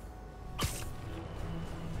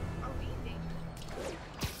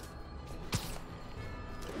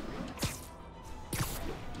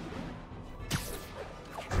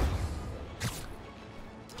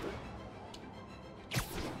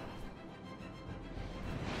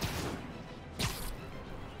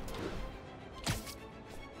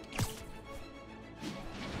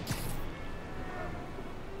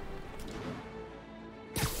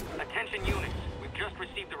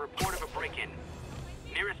 received a report of a break-in.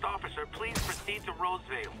 Nearest officer, please proceed to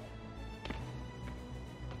Roseville.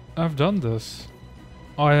 I've done this.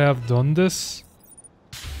 I have done this.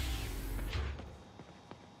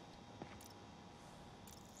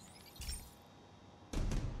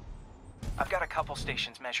 I've got a couple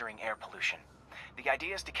stations measuring air pollution. The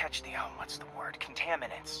idea is to catch the, what's the word,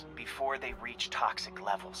 contaminants before they reach toxic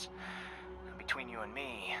levels. Between you and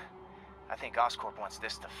me, I think Oscorp wants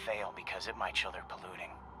this to fail because it might show they're polluting.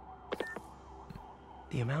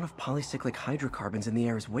 The amount of polycyclic hydrocarbons in the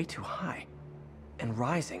air is way too high. And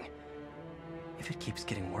rising. If it keeps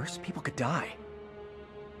getting worse, people could die.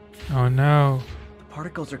 Oh no. The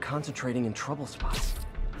particles are concentrating in trouble spots.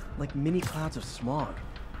 Like mini clouds of smog.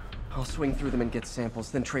 I'll swing through them and get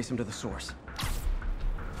samples, then trace them to the source.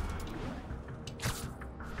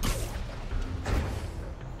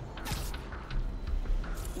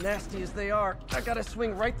 Nasty as they are, I gotta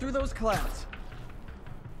swing right through those clouds.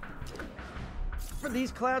 For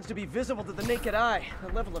these clouds to be visible to the naked eye,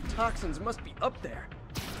 the level of toxins must be up there.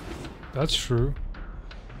 That's true.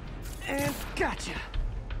 And gotcha.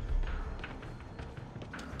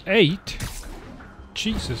 8?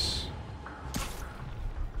 Jesus.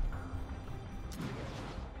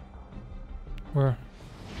 Where?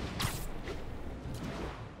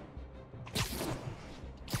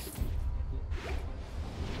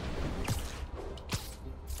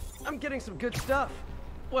 I'm getting some good stuff.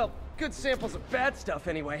 Well, good samples of bad stuff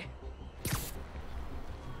anyway.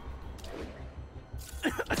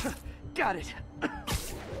 Got it.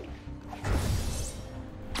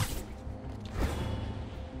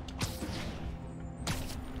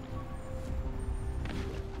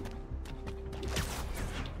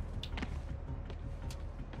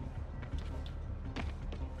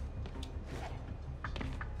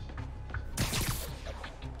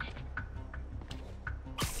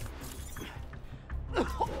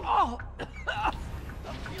 Oh,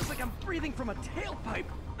 feels like I'm breathing from a tailpipe.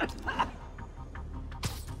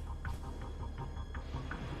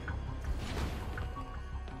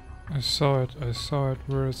 I saw it,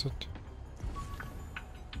 where is it?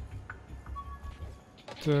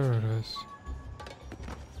 There it is.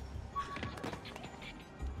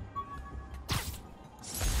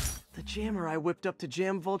 The jammer I whipped up to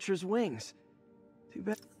jam Vulture's wings. Too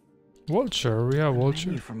bad. Vulture, we have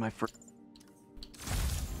Vulture. From my first.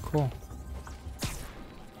 Cool.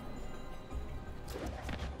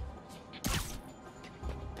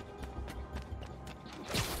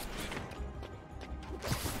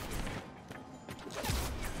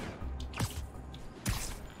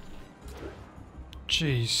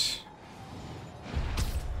 Jeez.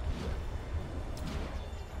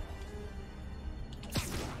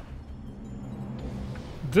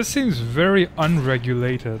 This seems very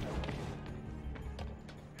unregulated.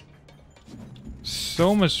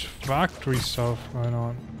 So much factory stuff going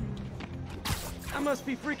on. I must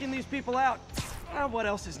be freaking these people out. What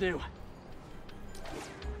else is new?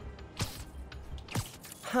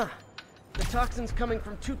 Huh. The toxin's coming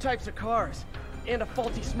from 2 types of cars and a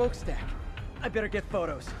faulty smokestack. I better get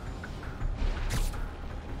photos.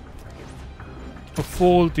 A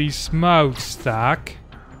faulty smokestack.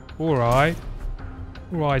 Alright.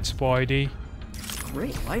 Alright, Spidey.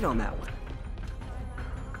 Great light on that one.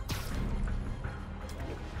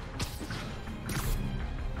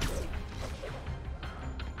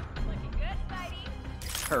 Looking good,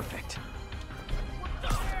 Spidey. Perfect.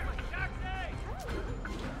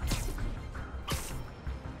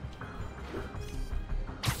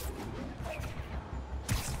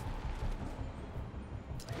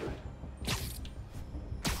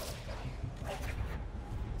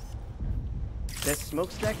 Best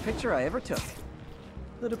smokestack picture I ever took.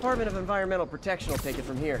 The Department of Environmental Protection will take it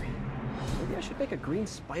from here. Maybe I should make a green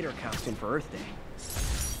spider costume for Earth Day.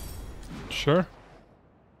 Sure.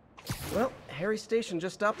 Well, Harry Station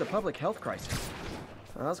just stopped a public health crisis.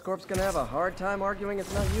 Oscorp's gonna have a hard time arguing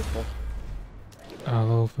it's not useful.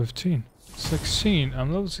 Level 15. 16.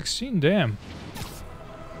 I'm level 16, damn.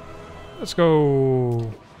 Let's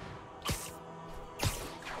go.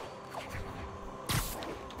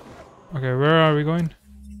 Okay, where are we going?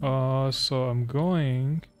 So I'm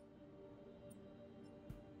going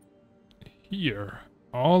here.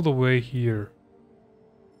 All the way here.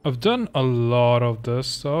 I've done a lot of this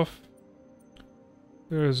stuff.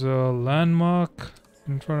 There's a landmark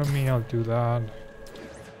in front of me, I'll do that.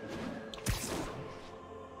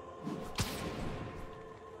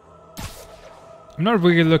 I'm not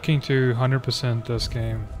really looking to 100% this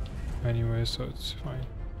game anyway, so it's fine.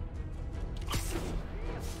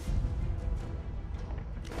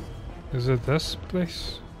 Is it this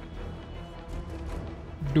place?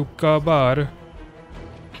 Duka Bar.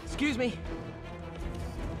 Excuse me.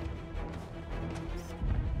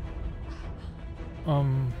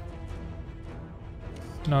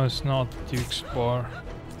 No, it's not Duke's bar.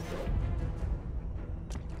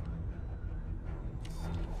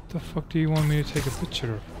 What the fuck do you want me to take a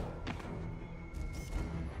picture of?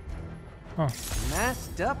 Oh.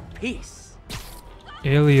 Masked up piece.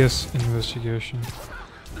 Alias investigation.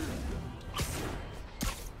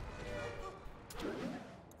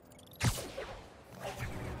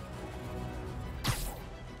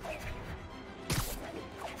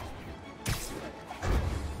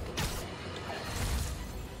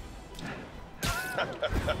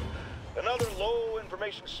 Another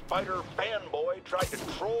low-information Spider fanboy tried to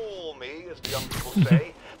troll me, as the young people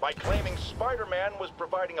say, by claiming Spider-Man was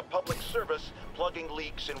providing a public service plugging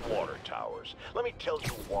leaks in water towers. Let me tell you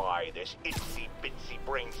why this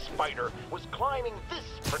itsy-bitsy-brain spider was climbing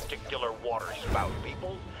this particular water spout,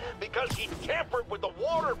 people. Because he tampered with the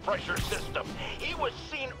water pressure system. He was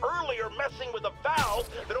seen earlier messing with a valve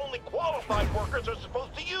that only qualified workers are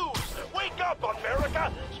supposed to use. Wake up,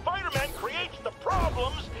 America! Spider-Man creates the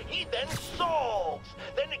problems he then solves,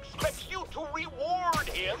 then expects you to reward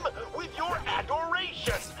him with your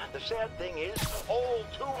adoration. The sad thing is, all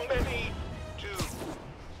too many do.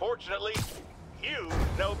 Fortunately, you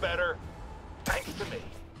know better, thanks to me.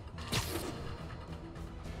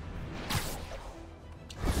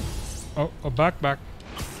 Oh, a backpack.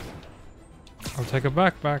 I'll take a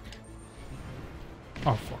backpack.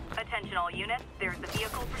 Oh, fuck. Attention all units, there's a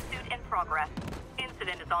vehicle pursuit in progress.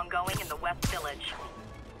 Incident is ongoing in the West Village.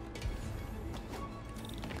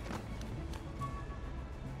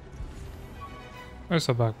 Where's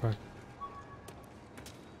the backpack?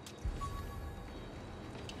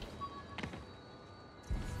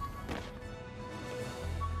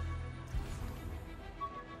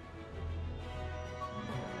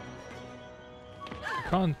 I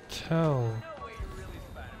can't tell.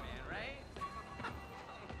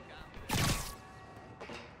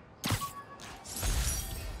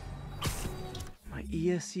 My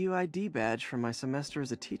ESU ID badge from my semester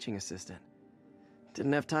as a teaching assistant.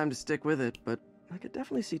 Didn't have time to stick with it, but I could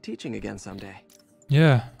definitely see teaching again someday.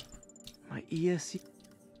 Yeah. My ESU...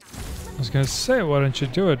 I was gonna say, why don't you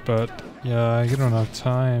do it, but yeah, you don't have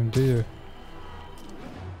time, do you?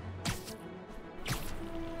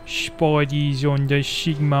 Spidey's on the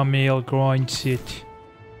Sigma male grind set.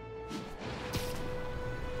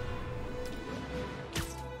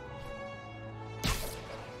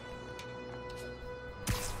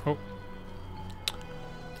 Oh.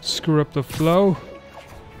 Screw up the flow.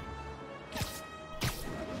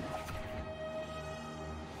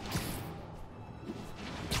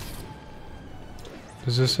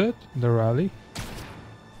 Is this it? The rally?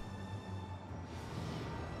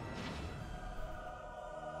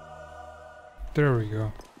 There we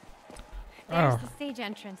go. There's Oh, the stage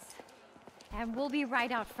entrance. And we'll be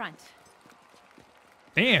right out front.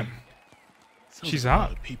 damn. Sounds She's like a hot.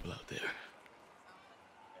 lot of people out there.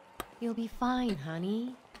 You'll be fine,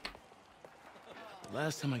 honey.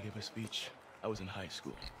 Last time I gave a speech, I was in high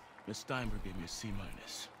school. Miss Steinberg gave me a C-.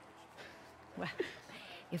 Well,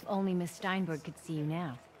 if only Miss Steinberg could see you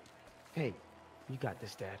now. Hey, you got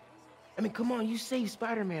this, Dad. I mean, come on, you saved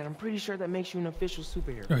Spider-Man. I'm pretty sure that makes you an official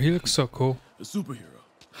superhero. Oh, he looks so cool. A superhero.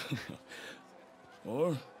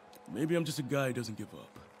 Or maybe I'm just a guy who doesn't give up.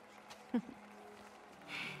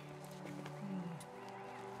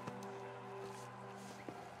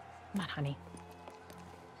 Come on, honey.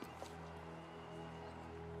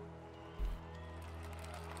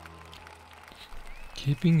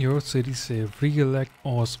 Keeping your city safe. Re-elect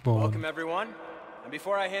Osborn. Welcome, everyone. And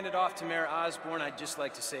before I hand it off to Mayor Osborn, I'd just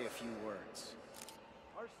like to say a few words.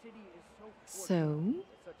 So?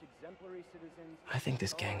 I think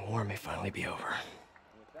this gang war may finally be over.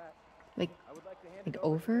 Like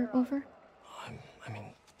over? I mean,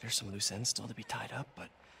 there's some loose ends still to be tied up, but...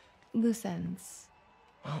 Loose ends.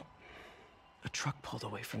 Well, a truck pulled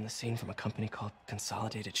away from the scene from a company called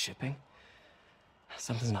Consolidated Shipping.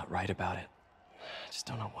 Something's not right about it. I just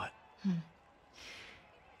don't know what.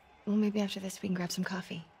 Well, maybe after this we can grab some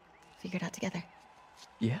coffee. Figure it out together.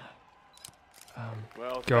 Yeah.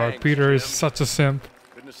 Well, God, thanks, Peter is Jim. such a simp.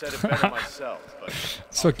 Couldn't have said it better myself, but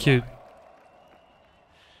So cute.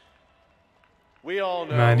 we all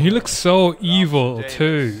know Man, he looks so evil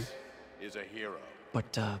too. is a hero.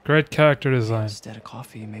 But, Great character design. instead of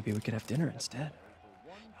coffee, maybe we could have dinner instead.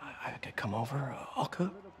 I could come over, I'll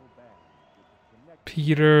cook.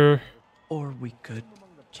 Peter. Or we could,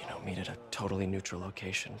 meet at a totally neutral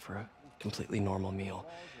location for a completely normal meal,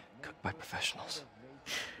 cooked by professionals.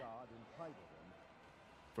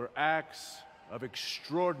 For acts of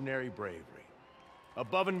extraordinary bravery,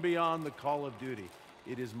 Above and beyond the call of duty,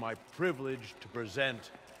 it is my privilege to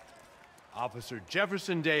present Officer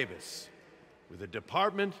Jefferson Davis with the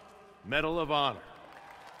Department Medal of Honor.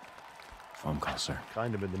 Phone call, sir.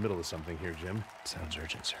 Kind of in the middle of something here, Jim. Sounds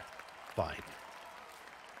urgent, sir. Fine.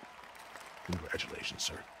 Congratulations,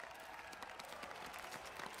 sir.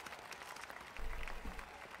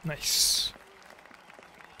 Nice.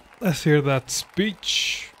 Let's hear that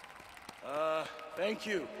speech. Thank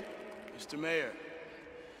you, Mr. Mayor.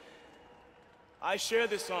 I share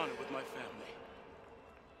this honor with my family.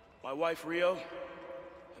 My wife, Rio,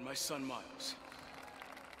 and my son, Miles.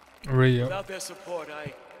 Rio. Without their support,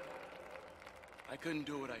 I couldn't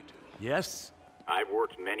do what I do. Yes? I've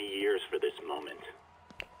worked many years for this moment.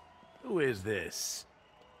 Who is this?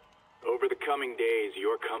 Over the coming days,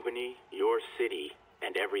 your company, your city,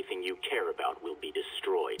 and everything you care about will be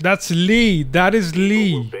destroyed. That's Lee. That is Lee.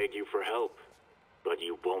 People will beg you for help, but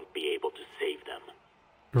you won't be able to save them.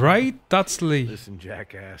 Right? That's Lee. Listen,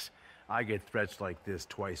 jackass. I get threats like this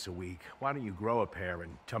twice a week. Why don't you grow a pair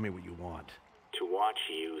and tell me what you want? To watch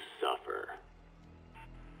you suffer.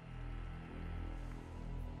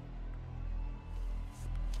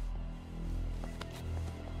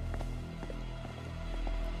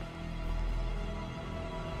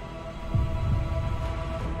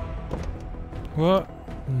 What?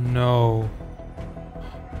 No.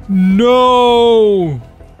 No!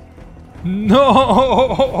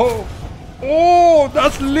 No! Oh,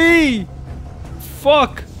 that's Lee!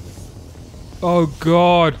 Fuck! Oh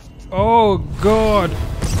god. Oh god.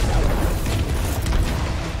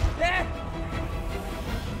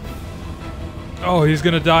 Oh, he's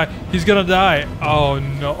gonna die. He's gonna die. Oh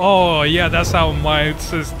no. Oh yeah, that's how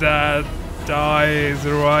Miles' dad dies,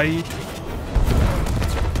 right?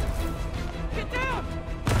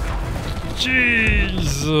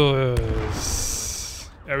 Jesus.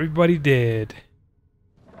 Everybody dead.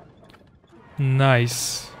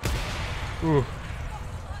 Nice. Ooh.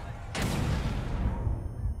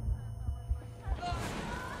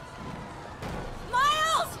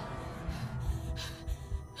 Miles!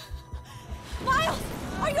 Miles,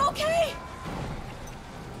 are you okay?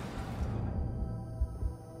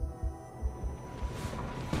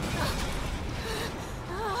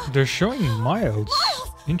 They're showing Miles.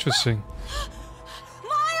 Interesting.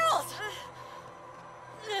 Miles!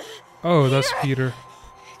 Oh, that's Peter.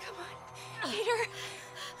 Peter.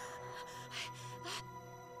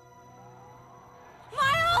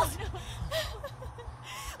 Miles!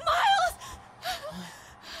 Miles!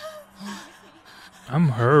 I'm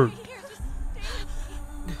hurt.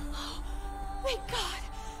 Thank God.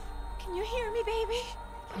 Can you hear me, baby?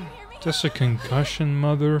 Can you hear me? Just a concussion,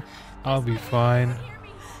 mother. I'll be fine.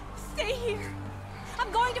 Stay here.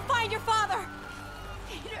 I'm going to find your father.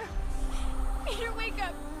 Peter. Peter, wake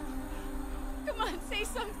up. Come on, say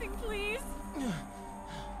something, please.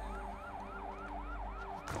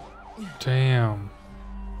 Damn.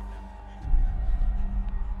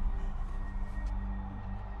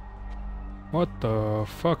 What the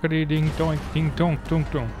fuckity ding doink ding donk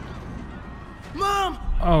dunk donk. Mom!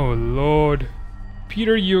 Oh lord.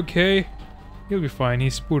 Peter, you okay? He'll be fine,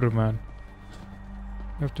 he's Spiderman.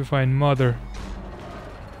 We have to find mother.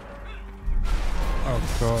 Oh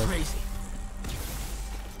god. Crazy.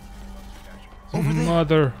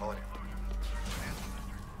 Mother.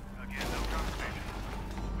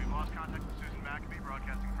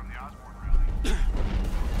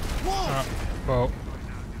 Oh.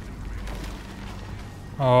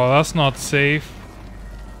 Oh, that's not safe.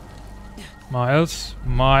 Miles,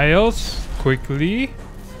 Miles, quickly.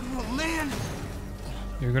 Oh man.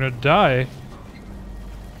 You're gonna die.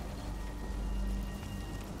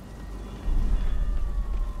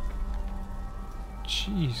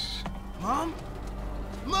 Jeez. Mom?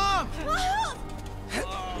 Mom!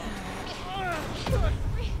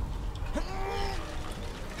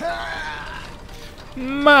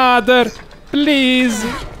 Mother, please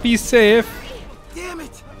be safe. Damn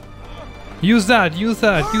it! Use that, use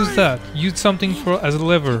that, use that. Use something for as a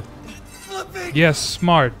lever. Yes,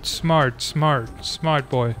 smart, smart, smart, smart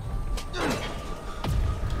boy.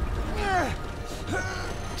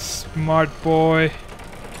 Smart boy.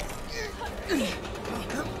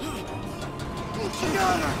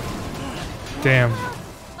 Damn.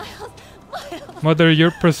 Mother,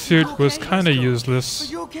 your pursuit was kinda useless.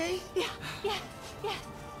 Are you okay? Yeah, yeah, yeah,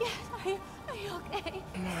 yes. Are you okay?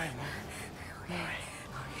 I'm alright, Mom. I'm alright.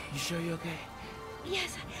 You sure you're okay?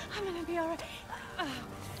 Yes, I'm gonna be alright.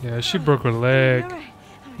 Yeah, she broke her leg. Alright.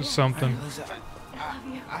 Or something. Listen,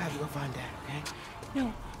 I have to go find Dad, okay?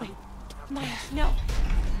 No, wait. Miles, no.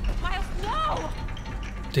 Miles, no!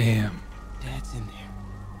 Damn. Dad's in there.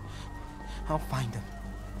 I'll find him.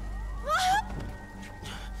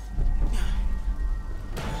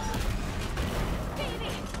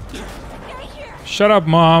 Shut up,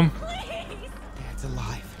 Mom. Dad's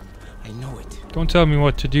alive. I know it. Don't tell me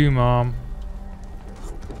what to do, Mom.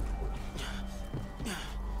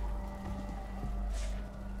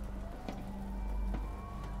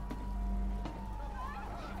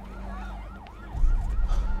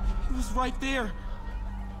 He was right there.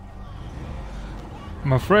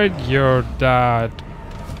 I'm afraid your dad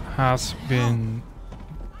has been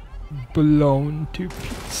blown to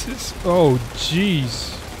pieces. Oh,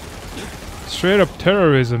 jeez. Straight up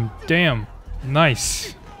terrorism. Damn.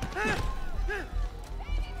 Nice.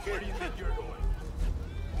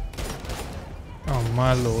 Oh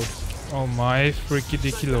my lord. Oh my freaky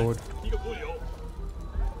dicky lord.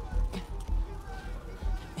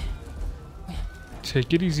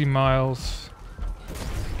 Take it easy, Miles.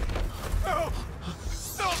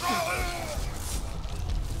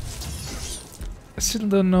 I still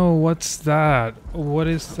don't know what's that. What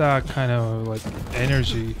is that kind of like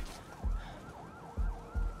energy?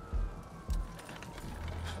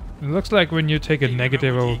 It looks like when you take a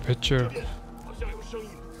negative of a picture.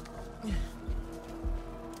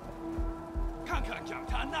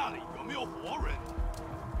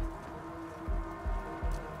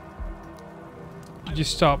 Could you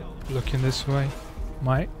stop looking this way,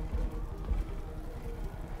 Mike?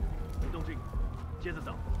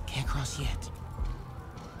 Can't cross yet.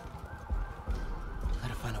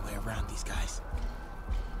 Gotta find a way around these guys.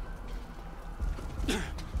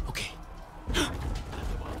 Okay.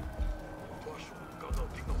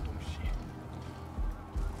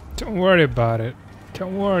 Don't worry about it.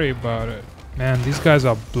 Don't worry about it. Man, these guys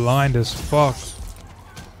are blind as fuck.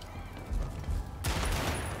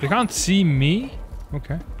 They can't see me?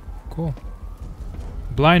 Okay, cool.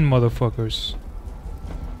 Blind motherfuckers.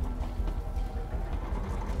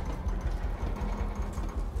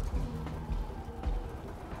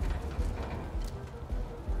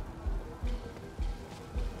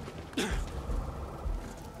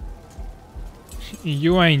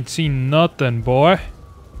 You ain't seen nothing, boy.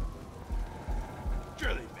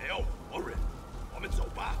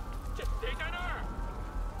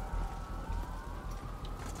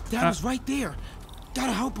 Dad was right there.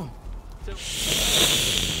 Gotta help him.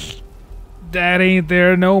 That ain't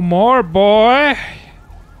there no more, boy.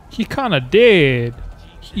 He kinda did.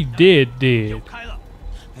 He did.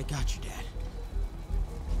 I got you, Dad.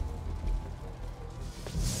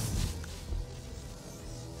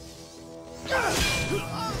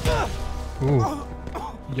 Ooh.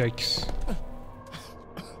 Yikes.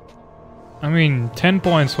 I mean, 10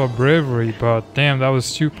 points for bravery, but damn, that was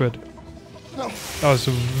stupid. That was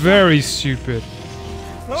very stupid.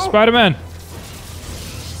 Spiderman!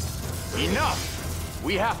 Enough!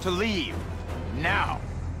 We have to leave. Now!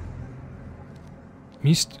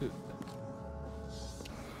 Mr.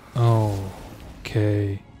 Oh,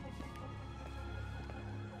 okay.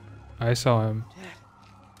 I saw him.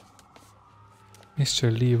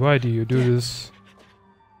 Mr. Lee, why do you do this?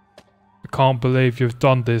 I can't believe you've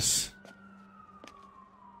done this.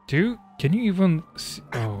 Can you even see?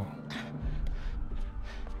 Oh.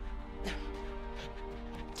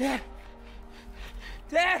 Dad!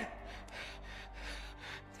 Dad!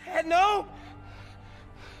 Dad, no!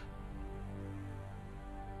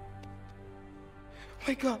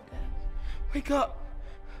 Wake up, Dad. Wake up.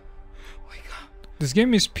 Wake up. This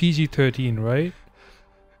game is PG-13, right?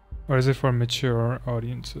 Or is it for mature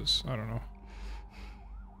audiences? I don't know.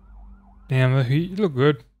 Damn, you look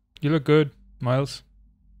good. You look good, Miles.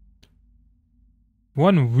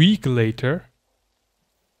 1 week later.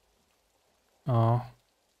 Oh.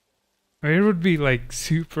 I mean, it would be like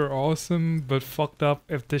super awesome, but fucked up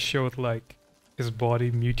if they showed like his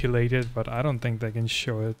body mutilated, but I don't think they can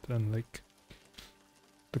show it in like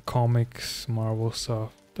the comics, Marvel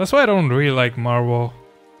stuff. That's why I don't really like Marvel.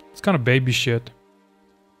 It's kind of baby shit.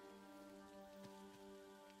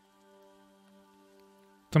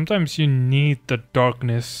 Sometimes you need the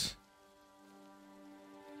darkness.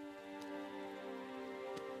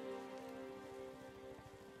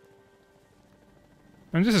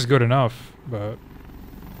 And this is good enough, but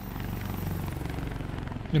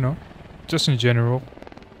you know, just in general.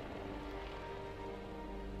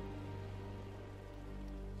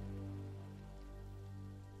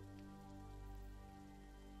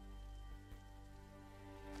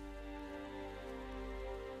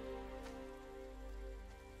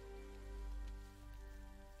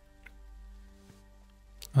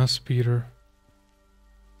 Us, Peter.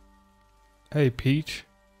 Hey, Peach.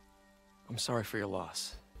 I'm sorry for your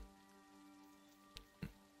loss.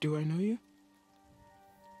 Do I know you?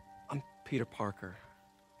 I'm Peter Parker.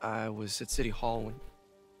 I was at City Hall when...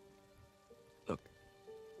 Look,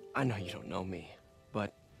 I know you don't know me,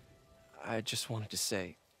 but I just wanted to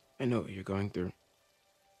say... I know what you're going through.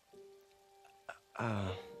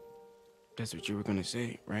 That's what you were gonna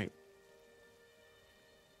say, right?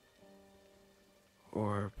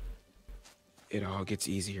 Or it all gets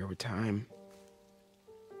easier with time.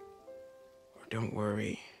 Or don't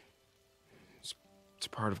worry. It's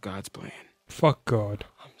part of God's plan. Fuck God.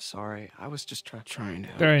 I'm sorry. I was just trying to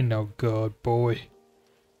help. There ain't no God, boy.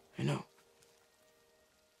 I know.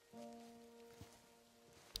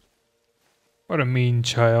 What a mean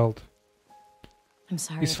child. I'm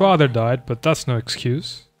sorry. His father died, but that's no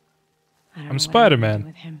excuse. I'm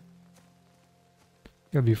Spider-Man.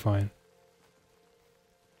 He'll be fine.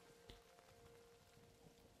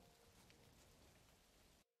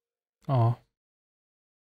 Aw.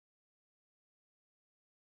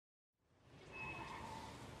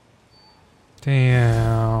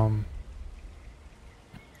 Damn.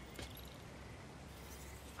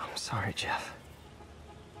 I'm sorry, Jeff.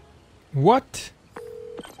 What?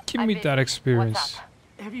 Give me that experience. What's up?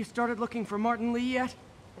 Have you started looking for Martin Lee yet?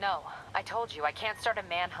 No, I told you I can't start a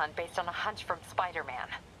manhunt based on a hunch from Spider-Man.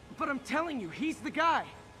 But I'm telling you, he's the guy.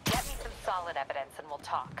 Get me some solid evidence and we'll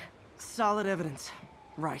talk. Solid evidence.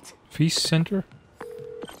 Right. Feast Center?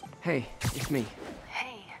 Hey, it's me.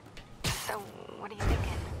 Hey, so what are you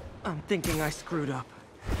thinking? I'm thinking I screwed up.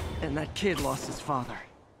 And that kid lost his father.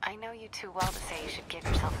 I know you too well to say you should give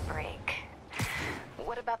yourself a break.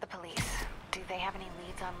 What about the police? Do they have any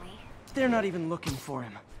leads on Lee? They're not even looking for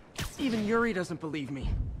him. Even Yuri doesn't believe me.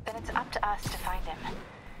 Then it's up to us to find him.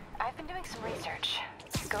 I've been doing some research.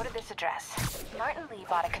 Go to this address. Martin Lee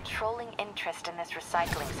bought a controlling interest in this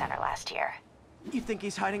recycling center last year. You think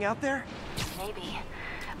he's hiding out there? Maybe.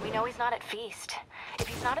 We know he's not at Feast. If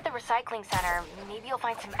he's not at the recycling center, maybe you'll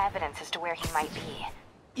find some evidence as to where he might be.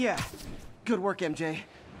 Yeah. Good work, MJ.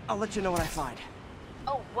 I'll let you know what I find.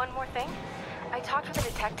 Oh, one more thing. I talked with a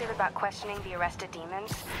detective about questioning the arrested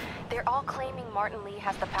demons. They're all claiming Martin Lee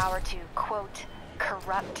has the power to, quote,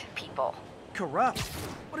 corrupt people. Corrupt?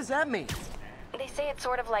 What does that mean? They say it's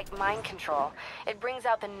sort of like mind control. It brings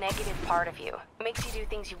out the negative part of you. Makes you do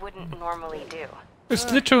things you wouldn't normally do. It's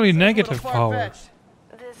literally negative power.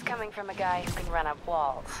 This coming from a guy who can run up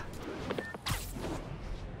walls.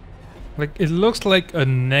 Like, it looks like a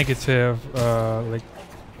negative, like,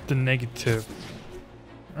 the negative.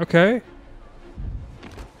 Okay.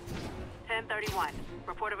 1031.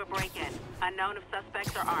 Report of a break-in. Unknown if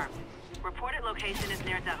suspects are armed. Reported location is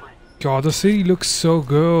near Douglas. God, the city looks so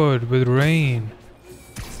good with rain.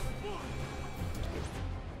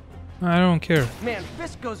 I don't care. Man,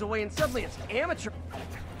 Fisk goes away and suddenly it's amateur.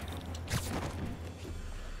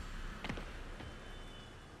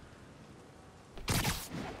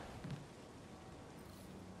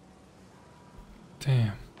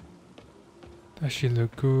 Damn. That should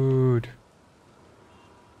look good.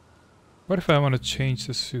 What if I want to change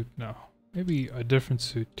the suit now? Maybe a different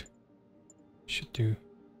suit. Should do.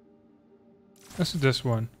 Let's do this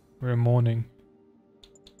one. We're mourning.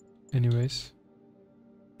 Anyways.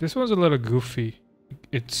 This one's a little goofy.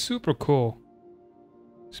 It's super cool.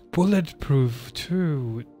 It's bulletproof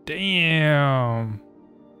too. Damn.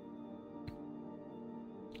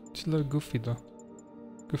 It's a little goofy though.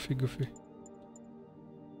 Goofy.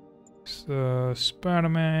 It's the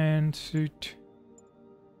Spiderman suit.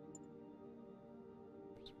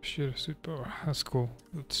 Shit, suit power. That's cool.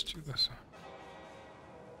 Let's do this.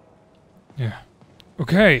 Yeah.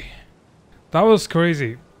 Okay. That was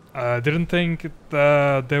crazy. I didn't think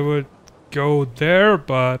they would go there,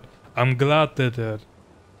 but I'm glad they did.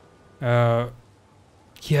 Yeah,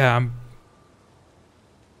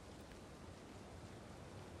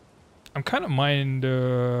 I'm kind of mind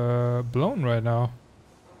blown right now.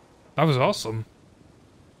 That was awesome.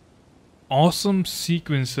 Awesome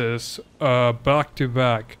sequences, back to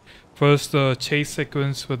back. First the chase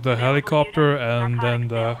sequence with the helicopter, and then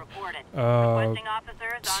the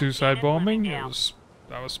suicide bombing.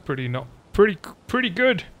 That was pretty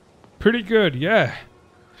good. Pretty good, yeah.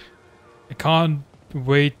 I can't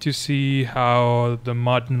wait to see how the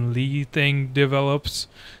Martin Lee thing develops,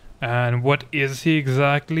 and what is he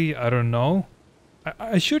exactly? I don't know.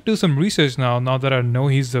 I should do some research now that I know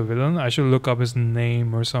he's the villain. I should look up his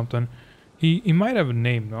name or something. He might have a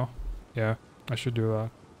name, no? Yeah, I should do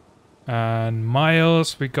that. And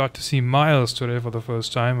Miles, we got to see Miles today for the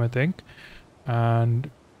first time, I think. And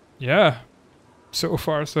yeah, so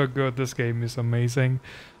far so good. This game is amazing.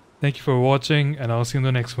 Thank you for watching, and I'll see you in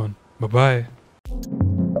the next one. Bye-bye.